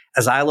so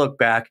as I look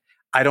back,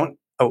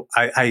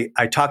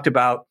 I talked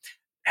about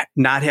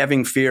not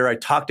having fear. I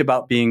talked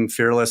about being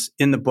fearless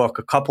in the book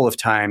a couple of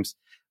times,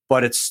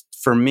 but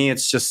for me,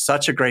 it's just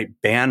such a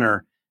great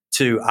banner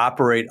to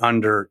operate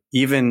under,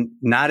 even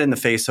not in the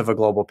face of a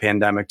global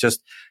pandemic.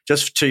 Just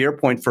to your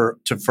point, for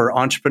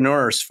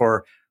entrepreneurs,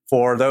 for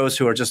those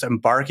who are just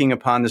embarking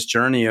upon this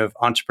journey of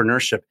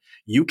entrepreneurship,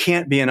 you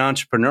can't be an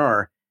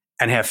entrepreneur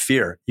and have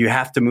fear. You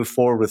have to move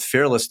forward with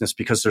fearlessness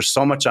because there's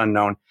so much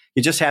unknown.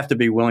 You just have to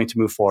be willing to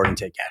move forward and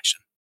take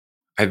action.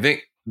 I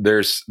think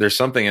there's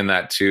something in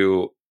that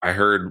too. I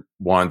heard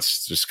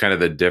once just kind of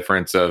the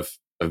difference of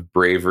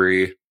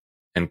bravery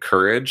and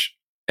courage.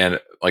 And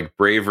like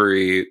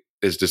bravery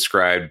is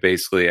described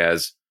basically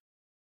as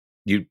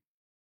you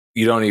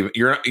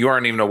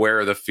aren't even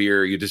aware of the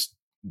fear. You just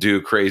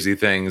do crazy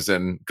things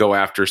and go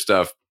after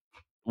stuff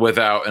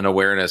without an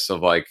awareness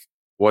of like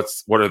what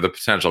are the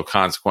potential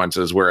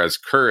consequences. Whereas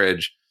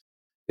courage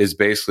is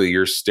basically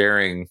you're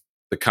staring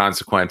the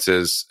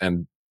consequences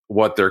and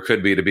what there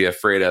could be to be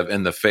afraid of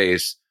in the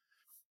face,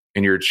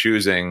 and you're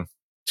choosing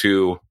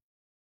to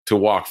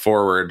walk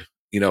forward,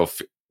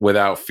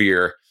 without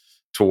fear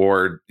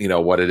toward,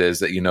 what it is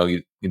that you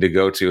need to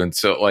go to. And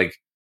so, like,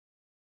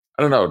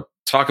 I don't know,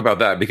 talk about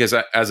that, because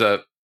as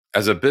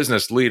a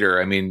business leader,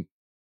 I mean,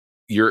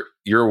 you're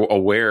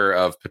aware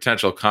of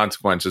potential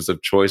consequences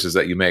of choices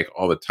that you make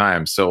all the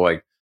time. So,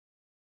 like,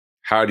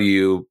 how do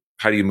you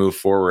move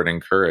forward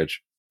in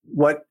courage?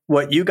 What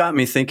you got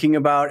me thinking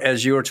about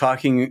as you were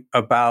talking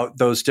about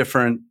those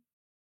different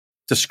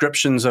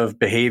descriptions of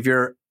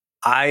behavior,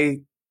 I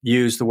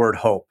use the word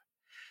hope,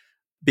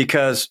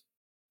 because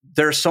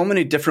there are so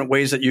many different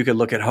ways that you could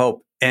look at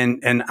hope.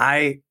 And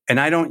I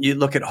don't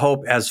look at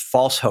hope as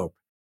false hope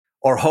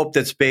or hope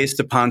that's based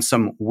upon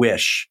some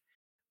wish,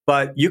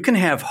 but you can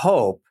have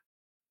hope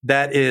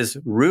that is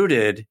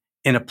rooted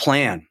in a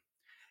plan.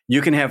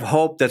 You can have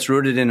hope that's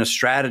rooted in a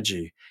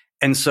strategy.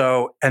 And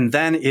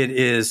then it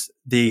is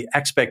the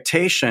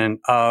expectation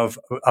of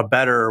a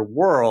better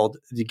world,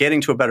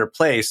 getting to a better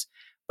place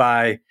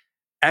by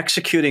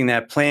executing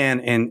that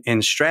plan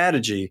and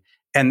strategy.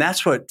 And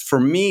that's what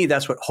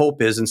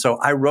hope is. And so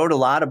I wrote a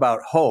lot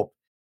about hope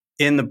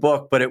in the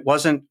book, but it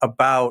wasn't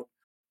about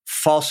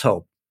false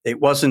hope. It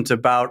wasn't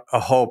about a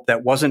hope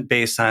that wasn't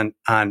based on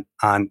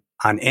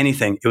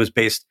anything. It was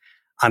based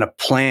on a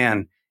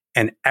plan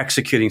and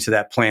executing to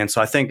that plan.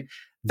 So I think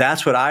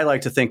that's what I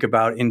like to think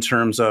about in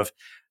terms of,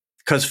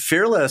 because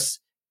fearless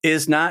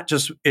is not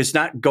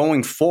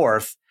going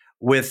forth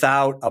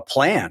without a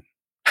plan.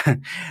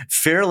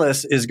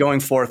 Fearless is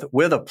going forth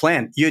with a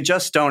plan. You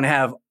just don't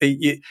have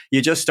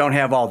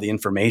all the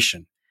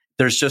information.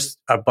 There's just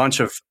a bunch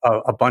of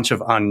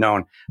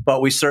unknown,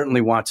 but we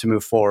certainly want to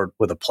move forward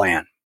with a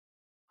plan.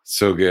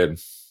 So good.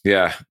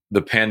 Yeah.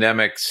 The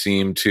pandemic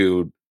seemed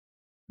to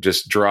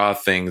just draw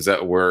things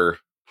that were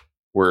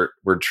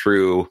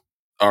true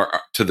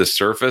to the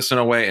surface in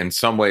a way. In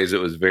some ways,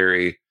 it was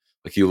very,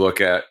 like, you look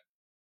at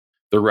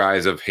the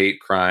rise of hate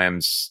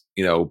crimes,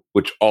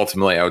 which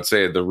ultimately I would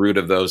say the root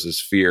of those is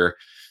fear.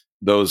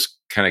 Those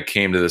kind of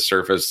came to the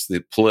surface.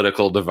 The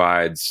political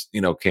divides,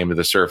 came to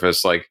the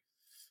surface. Like,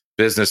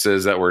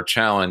 businesses that were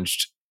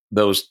challenged,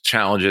 those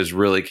challenges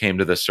really came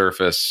to the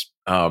surface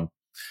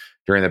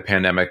during the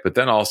pandemic. But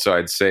then also,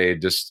 I'd say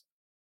just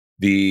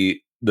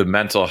the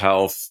mental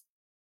health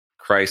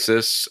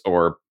crisis,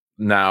 or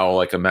now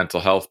like a mental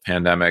health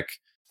pandemic,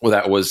 well,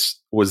 that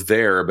was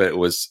there, but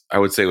I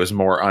would say it was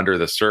more under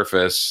the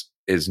surface,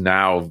 is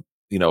now,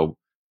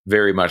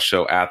 very much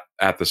so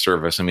at the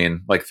surface. I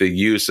mean, like the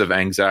use of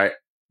anxiety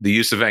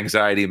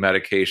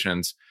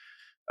medications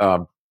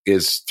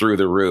is through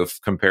the roof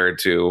compared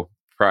to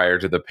prior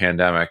to the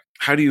pandemic.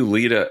 How do you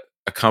lead a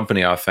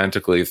company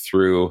authentically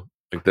through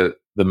like the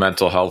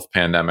mental health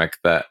pandemic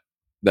that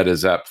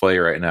is at play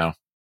right now?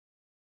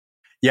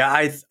 Yeah,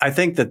 I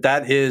think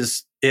that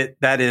is it.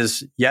 That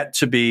is yet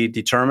to be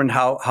determined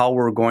how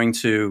we're going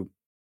to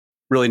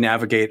really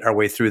navigate our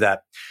way through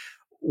that.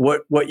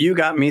 What you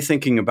got me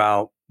thinking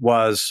about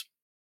was,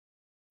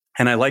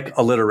 and I like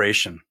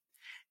alliteration,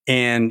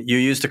 and you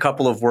used a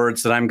couple of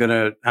words that I'm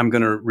gonna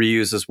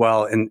reuse as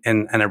well,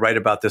 and I write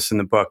about this in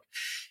the book.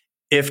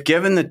 If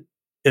given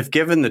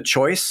the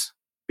choice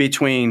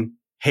between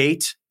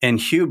hate and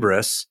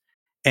hubris,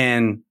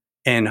 and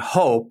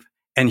hope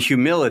and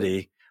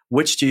humility,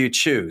 which do you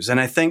choose? And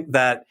I think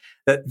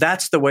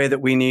that's the way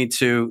that we need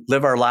to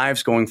live our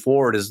lives going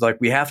forward. Is like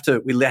we have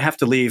to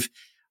leave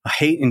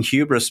hate and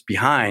hubris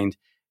behind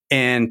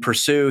and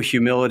pursue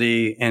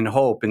humility and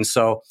hope. And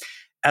so,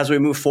 as we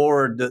move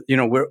forward,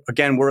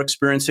 we're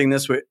experiencing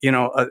this.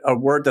 A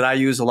word that I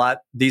use a lot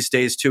these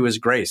days too is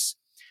grace.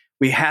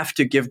 We have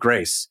to give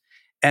grace,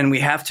 and we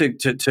have to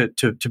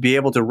be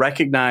able to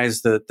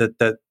recognize that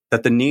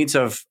the needs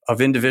of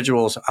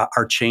individuals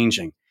are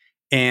changing,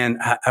 and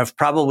have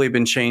probably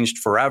been changed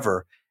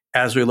forever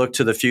as we look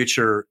to the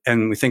future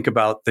and we think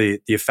about the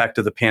effect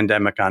of the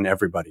pandemic on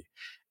everybody.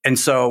 And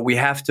so we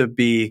have to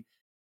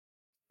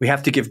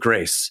give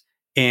grace,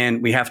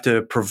 and we have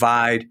to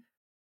provide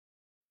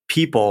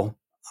people,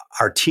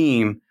 our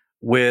team,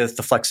 with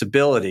the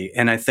flexibility.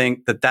 And I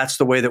think that that's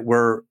the way that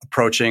we're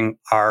approaching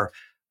our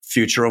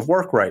future of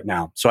work right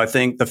now. So I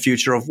think the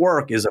future of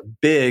work is a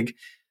big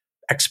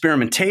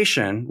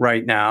experimentation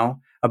right now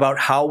about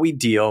how we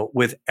deal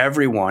with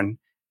everyone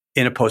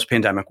in a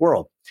post-pandemic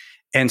world.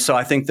 And so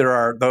I think there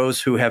are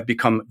those who have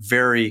become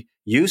very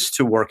used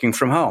to working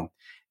from home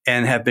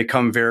and have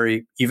become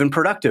very even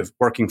productive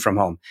working from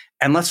home.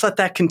 And let's let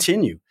that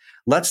continue.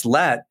 Let's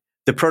let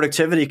the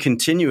productivity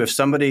continue. If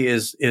somebody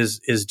is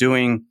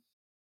doing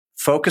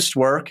focused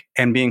work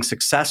and being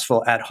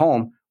successful at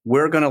home,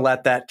 we're going to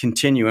let that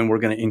continue, and we're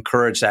going to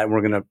encourage that, and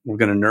we're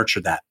going to nurture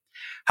that.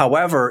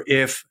 However,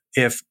 if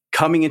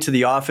coming into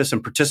the office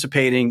and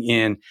participating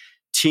in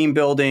team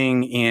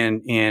building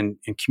and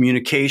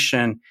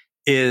communication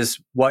is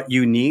what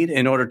you need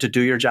in order to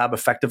do your job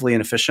effectively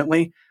and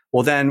efficiently,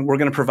 well, then we're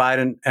going to provide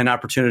an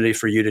opportunity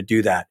for you to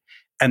do that.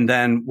 And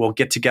then we'll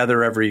get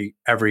together every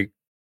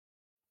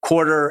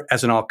quarter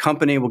as an all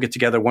company. We'll get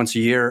together once a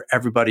year,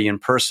 everybody in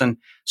person,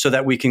 so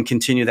that we can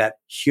continue that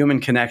human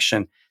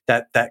connection,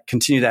 that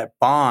continue that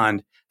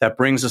bond that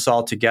brings us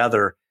all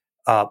together,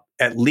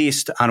 at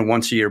least on a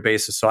once a year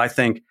basis. So I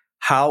think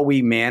how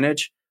we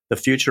manage the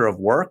future of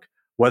work,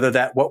 whether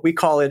that what we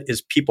call it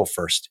is people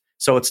first.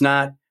 So it's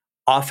not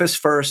office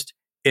first,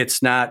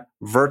 it's not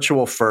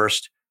virtual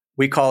first.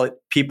 We call it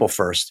people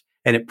first,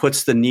 and it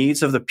puts the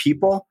needs of the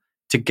people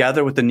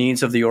together with the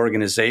needs of the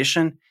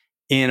organization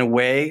in a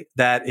way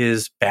that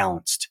is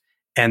balanced.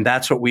 And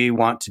that's what we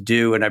want to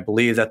do. And I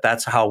believe that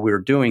that's how we're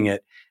doing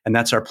it. And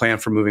that's our plan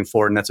for moving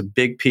forward. And that's a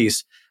big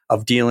piece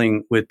of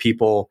dealing with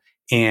people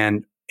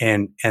and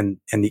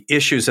the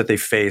issues that they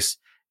face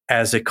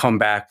as they come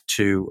back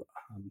to,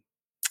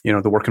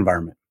 the work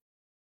environment.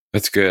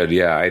 That's good.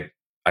 Yeah.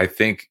 I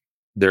think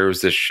there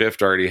was this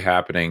shift already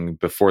happening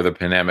before the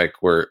pandemic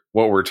where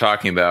what we're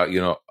talking about,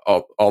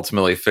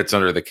 ultimately fits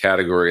under the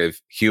category of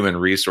human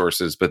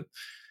resources, but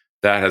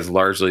that has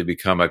largely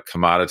become a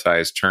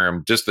commoditized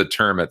term. Just the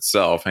term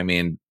itself, I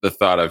mean, the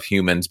thought of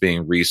humans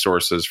being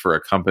resources for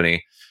a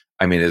company,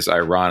 is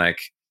ironic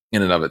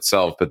in and of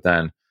itself. But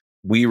then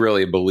we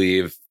really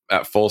believe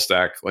at Full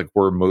Stack, like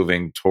we're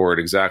moving toward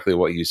exactly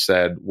what you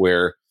said,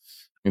 where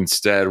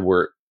instead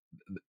it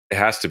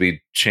has to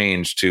be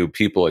changed to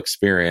people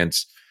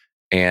experience.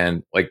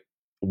 And like,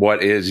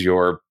 what is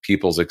your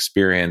people's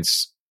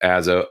experience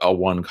as a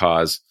one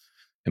cause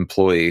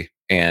employee,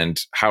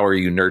 and how are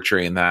you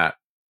nurturing that?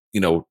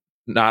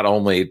 Not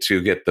only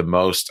to get the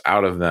most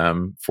out of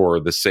them for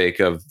the sake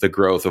of the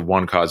growth of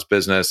one cause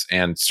business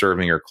and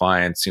serving your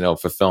clients,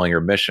 fulfilling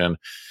your mission,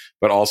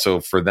 but also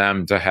for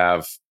them to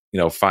have,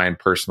 find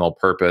personal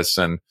purpose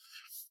and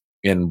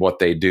in what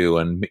they do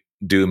and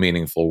do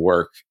meaningful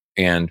work.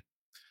 And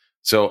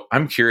so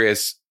I'm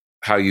curious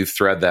how you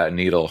thread that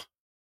needle.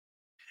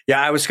 Yeah,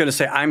 I was going to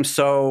say, I'm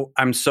so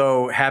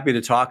happy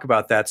to talk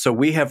about that. So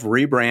we have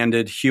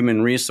rebranded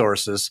human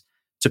resources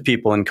to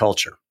people and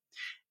culture.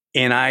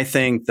 And I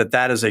think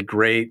that is a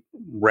great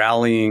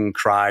rallying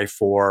cry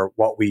for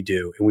what we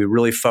do. And we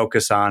really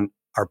focus on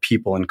our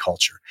people and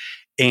culture.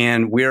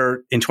 And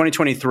in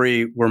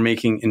 2023, we're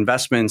making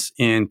investments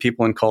in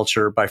people and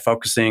culture by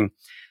focusing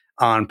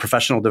on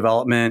professional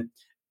development,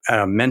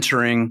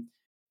 mentoring,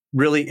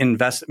 really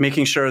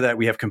making sure that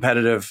we have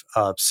competitive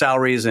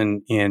salaries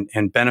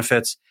and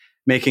benefits,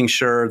 making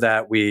sure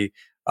that we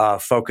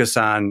focus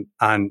on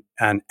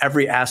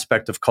every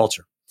aspect of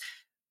culture.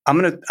 I'm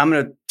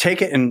gonna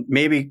take it and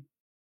maybe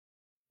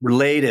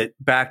relate it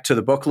back to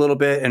the book a little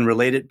bit and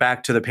relate it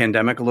back to the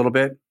pandemic a little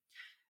bit.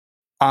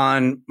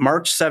 On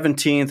March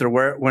 17th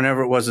or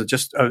whenever it was,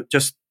 just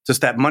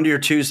that Monday or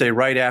Tuesday,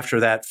 right after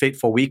that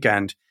fateful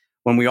weekend,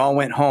 when we all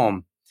went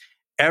home,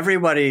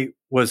 everybody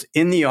was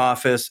in the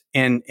office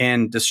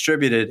and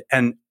distributed,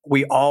 and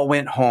we all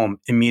went home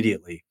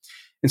immediately.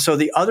 And so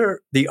the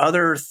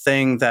other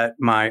thing that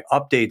my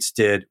updates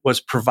did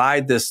was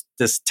provide this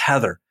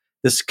tether,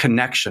 this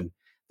connection,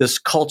 this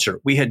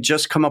culture. We had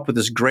just come up with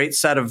this great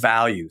set of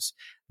values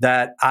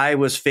that I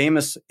was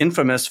famous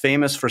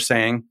for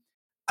saying,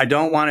 I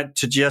don't want it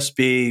to just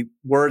be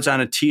words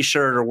on a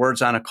t-shirt or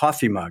words on a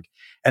coffee mug.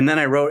 And then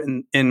I wrote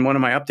in one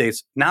of my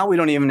updates, now we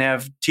don't even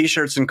have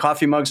t-shirts and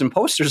coffee mugs and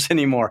posters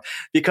anymore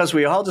because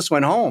we all just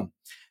went home.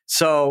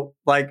 So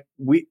like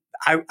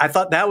I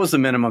thought that was the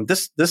minimum.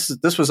 This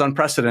was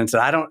unprecedented.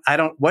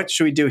 What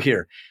should we do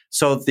here?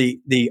 So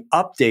the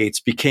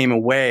updates became a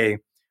way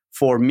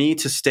for me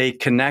to stay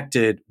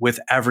connected with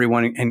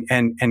everyone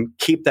and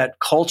keep that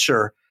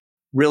culture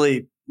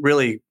really,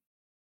 really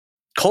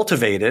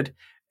cultivated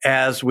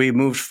as we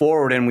moved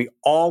forward, and we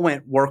all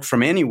went work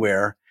from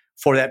anywhere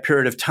for that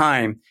period of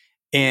time.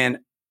 And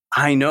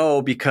I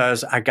know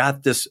because I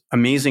got this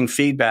amazing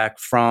feedback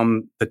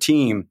from the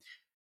team.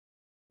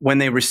 When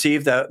they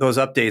received those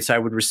updates, I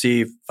would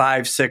receive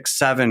 5, 6,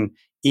 7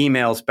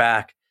 emails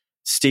back.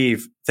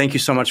 Steve, thank you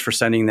so much for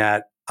sending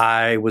that.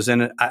 I was in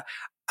it.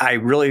 I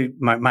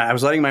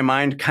was letting my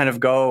mind kind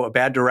of go a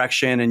bad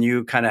direction, and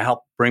you kind of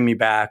helped bring me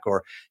back,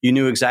 or you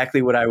knew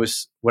exactly what I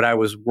was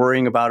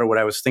worrying about or what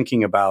I was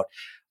thinking about.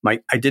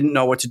 I didn't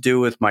know what to do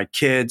with my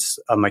kids.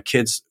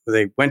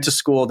 They went to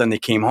school, then they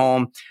came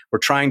home. We're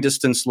trying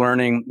distance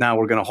learning. Now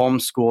we're going to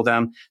homeschool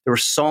them. There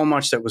was so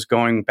much that was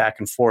going back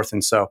and forth.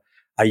 And so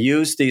I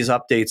used these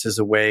updates as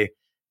a way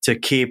to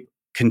keep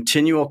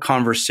continual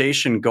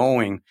conversation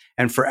going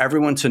and for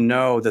everyone to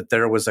know that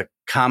there was a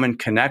common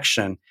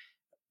connection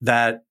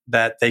that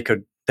they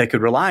could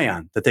rely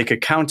on, that they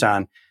could count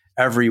on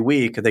every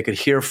week. They could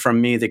hear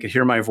from me, they could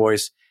hear my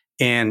voice,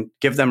 and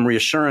give them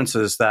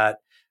reassurances that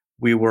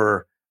we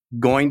were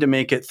going to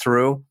make it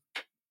through.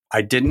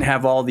 I didn't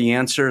have all the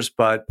answers,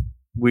 but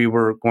we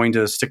were going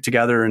to stick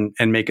together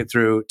and make it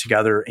through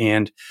together,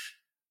 and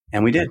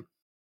we did.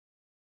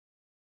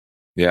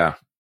 Yeah.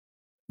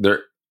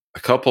 There a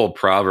couple of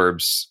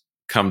proverbs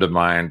come to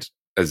mind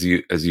as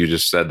you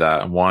just said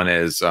that. One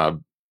is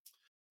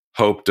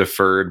hope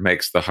deferred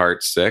makes the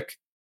heart sick.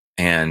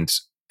 And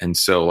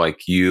so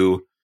like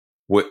you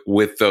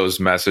with those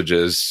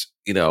messages,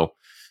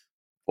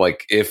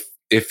 like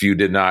if you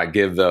did not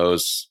give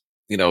those,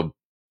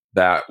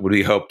 that would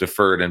be hope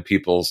deferred, and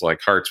people's like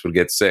hearts would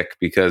get sick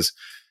because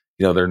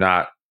they're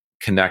not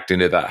connecting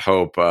to that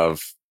hope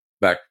of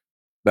that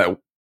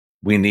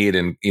we need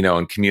in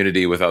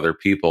community with other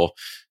people.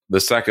 The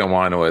second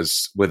one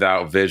was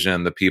without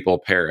vision the people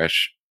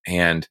perish,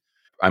 and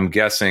I'm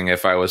guessing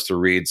if I was to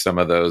read some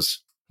of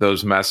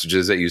those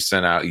messages that you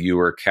sent out, you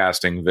were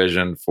casting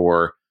vision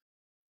for,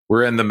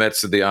 we're in the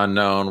midst of the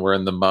unknown, we're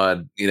in the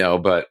mud,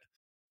 but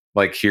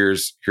like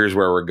here's where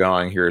we're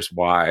going, here's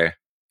why.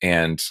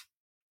 And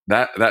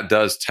that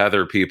does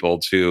tether people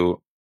to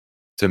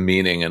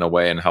meaning in a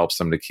way and helps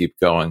them to keep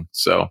going.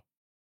 So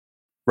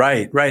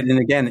Right. And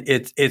again,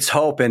 it's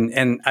hope.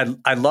 And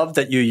I love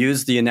that you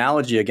use the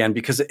analogy again,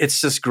 because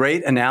it's this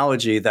great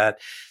analogy that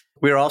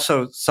we're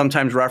also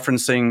sometimes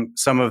referencing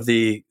some of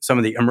the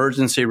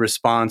emergency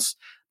response,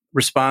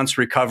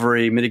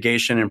 recovery,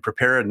 mitigation, and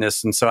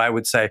preparedness. And so I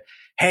would say,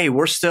 hey,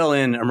 we're still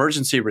in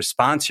emergency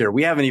response here.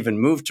 We haven't even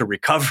moved to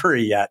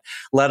recovery yet,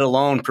 let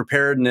alone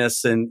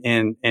preparedness and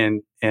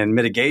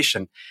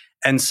mitigation.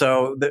 And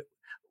so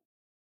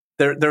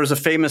there was a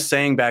famous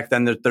saying back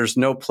then that there's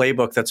no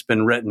playbook that's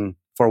been written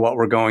for what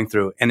we're going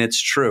through. And it's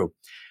true.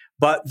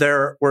 But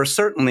there were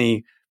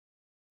certainly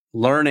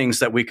learnings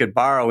that we could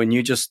borrow. And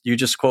you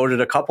just quoted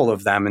a couple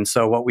of them. And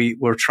so what we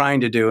were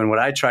trying to do and what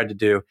I tried to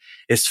do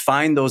is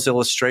find those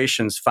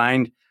illustrations,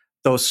 find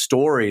those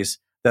stories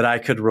that I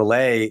could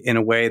relay in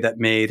a way that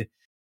made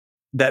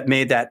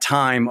that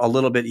time a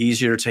little bit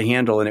easier to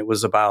handle. And it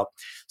was about,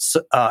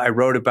 I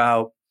wrote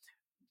about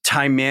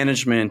time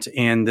management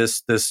and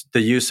the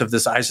use of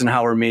this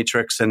Eisenhower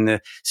matrix and the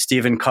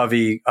Stephen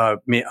Covey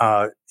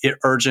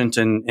urgent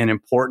and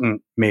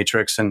important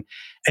matrix, and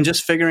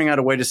just figuring out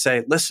a way to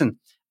say, listen,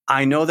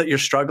 I know that you're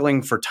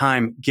struggling for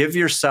time. Give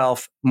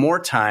yourself more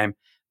time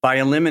by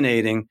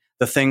eliminating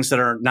the things that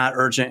are not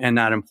urgent and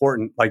not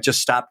important. Like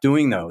just stop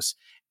doing those,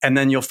 and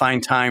then you'll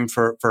find time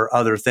for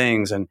other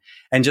things. And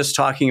just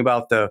talking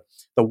about the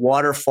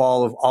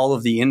waterfall of all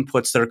of the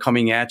inputs that are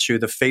coming at you,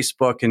 the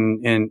Facebook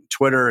and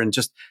Twitter, and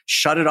just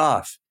shut it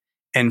off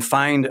and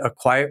find a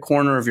quiet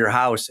corner of your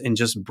house and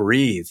just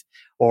breathe,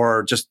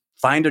 or just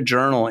find a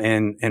journal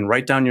and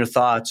write down your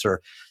thoughts,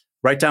 or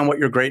write down what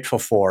you're grateful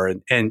for,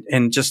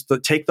 and just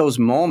take those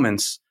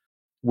moments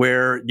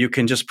where you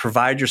can just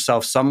provide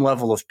yourself some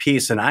level of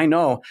peace. And I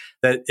know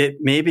that it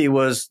maybe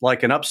was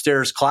like an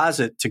upstairs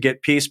closet to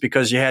get peace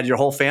because you had your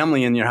whole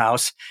family in your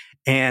house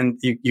and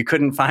you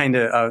couldn't find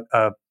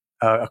a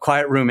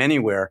quiet room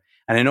anywhere.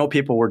 And I know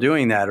people were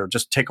doing that, or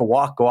just take a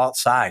walk, go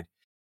outside.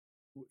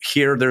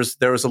 Here,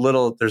 there's a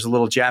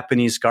little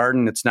Japanese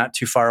garden. It's not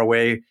too far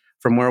away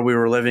from where we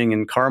were living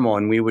in Carmel.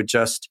 And we would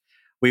just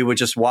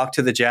walk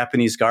to the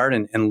Japanese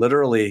garden and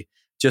literally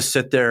just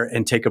sit there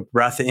and take a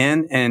breath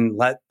in and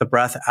let the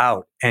breath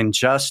out, and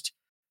just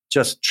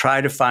try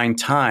to find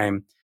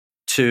time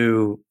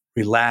to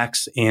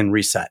relax and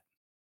reset.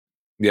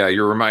 Yeah,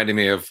 you're reminding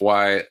me of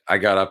why I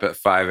got up at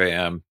 5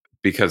 a.m.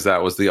 because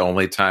that was the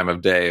only time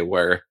of day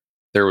where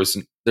there was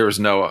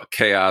no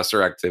chaos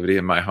or activity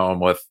in my home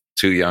with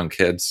 2 young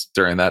kids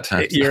during that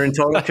time. You're in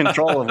total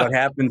control of what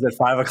happens at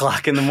 5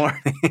 o'clock in the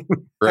morning.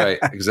 Right,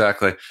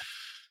 exactly.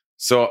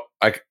 So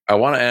I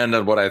want to end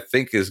on what I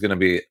think is going to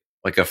be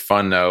like a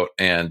fun note.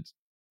 And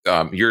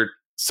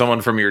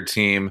someone from your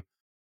team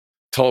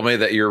told me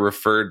that you're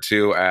referred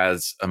to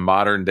as a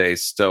modern day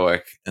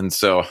Stoic. And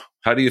so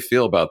how do you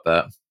feel about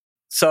that?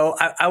 So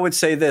I would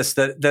say this,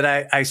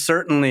 that I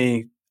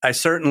certainly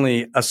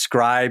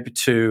ascribe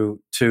to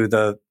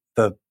the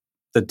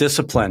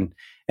discipline,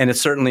 and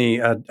it's certainly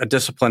a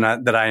discipline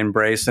that I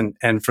embrace.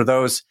 And for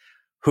those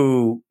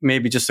who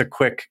maybe just a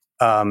quick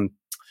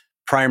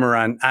primer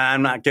on,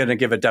 I'm not going to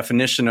give a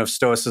definition of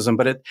Stoicism,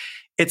 but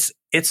it's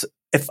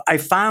if I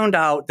found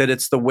out that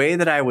it's the way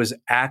that I was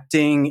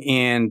acting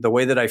and the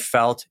way that I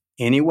felt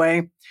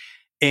anyway,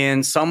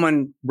 and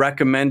someone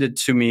recommended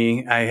to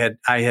me, I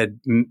had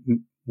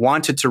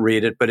wanted to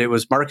read it, but it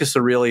was Marcus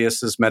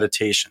Aurelius's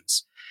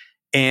Meditations.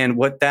 And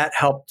what that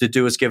helped to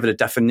do is give it a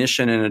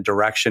definition and a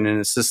direction. And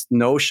it's this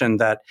notion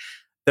that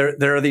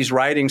there are these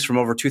writings from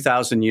over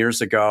 2,000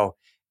 years ago,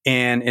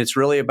 and it's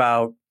really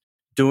about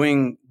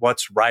doing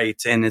what's right,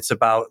 and it's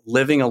about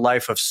living a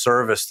life of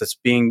service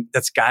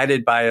that's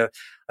guided by a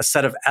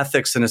set of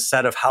ethics and a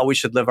set of how we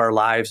should live our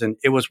lives. And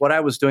it was what I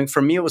was doing.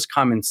 For me, it was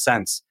common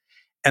sense.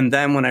 And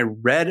then when I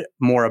read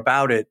more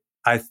about it,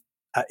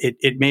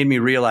 it made me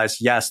realize,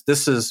 yes,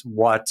 this is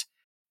what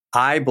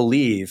I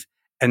believe.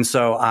 And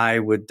so I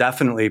would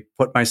definitely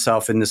put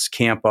myself in this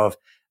camp of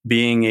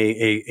being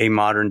a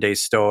modern day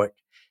Stoic.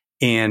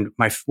 And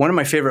one of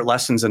my favorite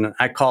lessons, and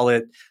I call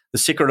it the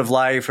secret of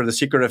life or the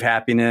secret of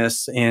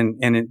happiness.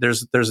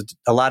 There's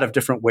a lot of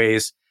different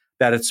ways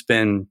that it's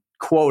been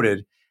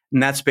quoted.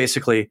 And that's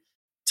basically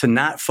to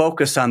not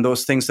focus on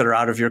those things that are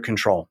out of your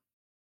control,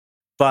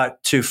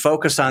 but to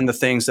focus on the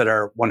things that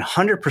are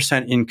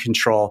 100% in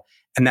control.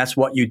 And that's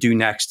what you do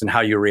next and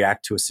how you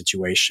react to a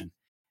situation.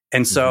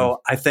 And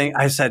so I think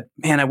I said,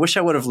 man, I wish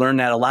I would have learned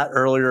that a lot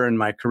earlier in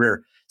my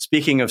career.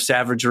 Speaking of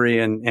savagery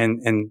and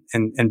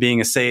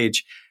being a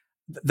sage,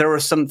 there were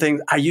some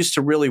things I used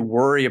to really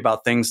worry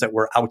about, things that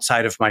were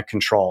outside of my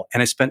control.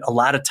 And I spent a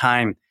lot of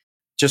time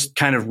just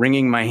kind of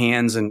wringing my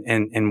hands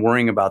and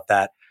worrying about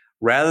that,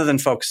 rather than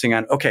focusing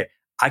on, okay,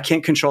 I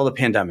can't control the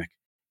pandemic.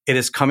 It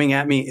is coming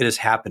at me. It is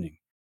happening.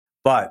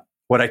 But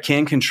what I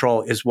can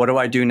control is, what do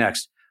I do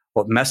next?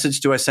 What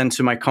message do I send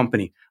to my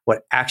company?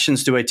 What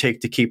actions do I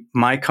take to keep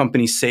my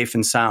company safe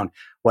and sound?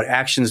 What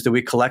actions do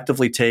we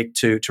collectively take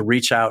to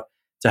reach out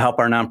to help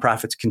our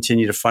nonprofits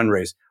continue to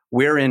fundraise?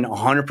 We're in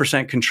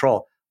 100%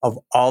 control of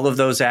all of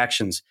those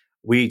actions.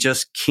 We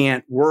just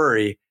can't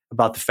worry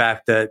about the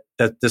fact that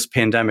this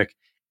pandemic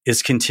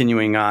is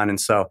continuing on.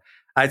 And so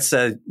I'd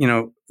say,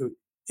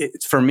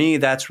 for me,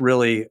 that's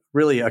really,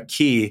 really a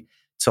key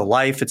to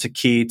life. It's a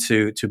key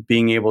to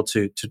being able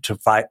to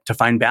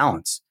find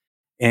balance.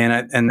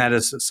 And that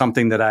is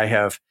something that I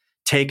have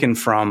taken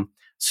from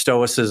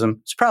Stoicism.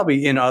 It's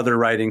probably in other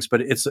writings,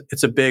 but it's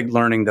a big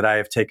learning that I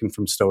have taken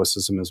from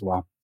Stoicism as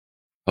well.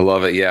 I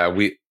love it. Yeah,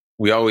 we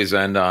always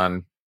end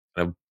on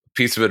a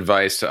piece of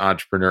advice to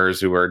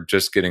entrepreneurs who are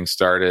just getting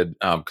started,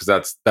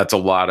 because that's a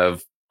lot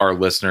of our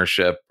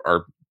listenership,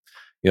 are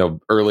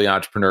early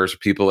entrepreneurs,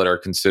 people that are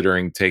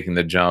considering taking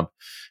the jump.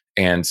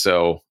 And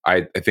so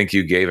I think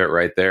you gave it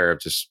right there.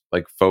 Just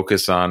like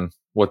focus on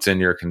what's in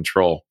your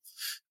control.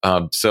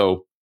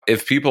 So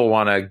if people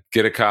want to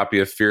get a copy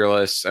of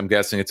Fearless, I'm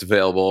guessing it's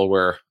available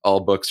where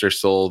all books are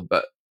sold,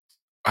 but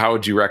how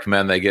would you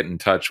recommend they get in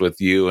touch with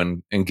you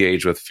and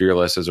engage with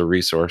Fearless as a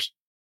resource?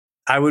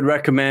 I would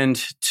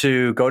recommend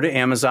to go to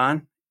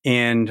Amazon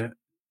and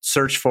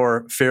search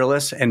for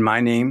Fearless and my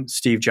name,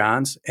 Steve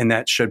Johns, and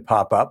that should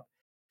pop up.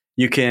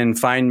 You can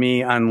find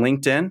me on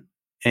LinkedIn,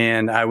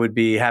 and I would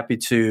be happy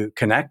to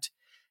connect.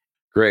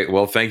 Great.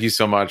 Well, thank you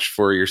so much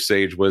for your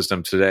sage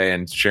wisdom today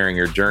and sharing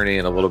your journey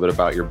and a little bit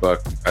about your book.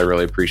 I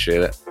really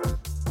appreciate it.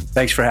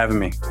 Thanks for having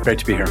me. Great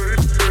to be here.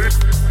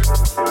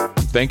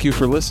 Thank you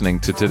for listening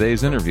to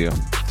today's interview.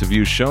 To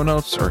view show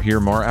notes or hear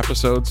more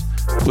episodes,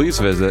 please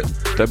visit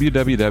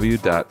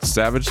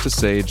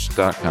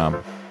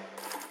www.savagetosage.com.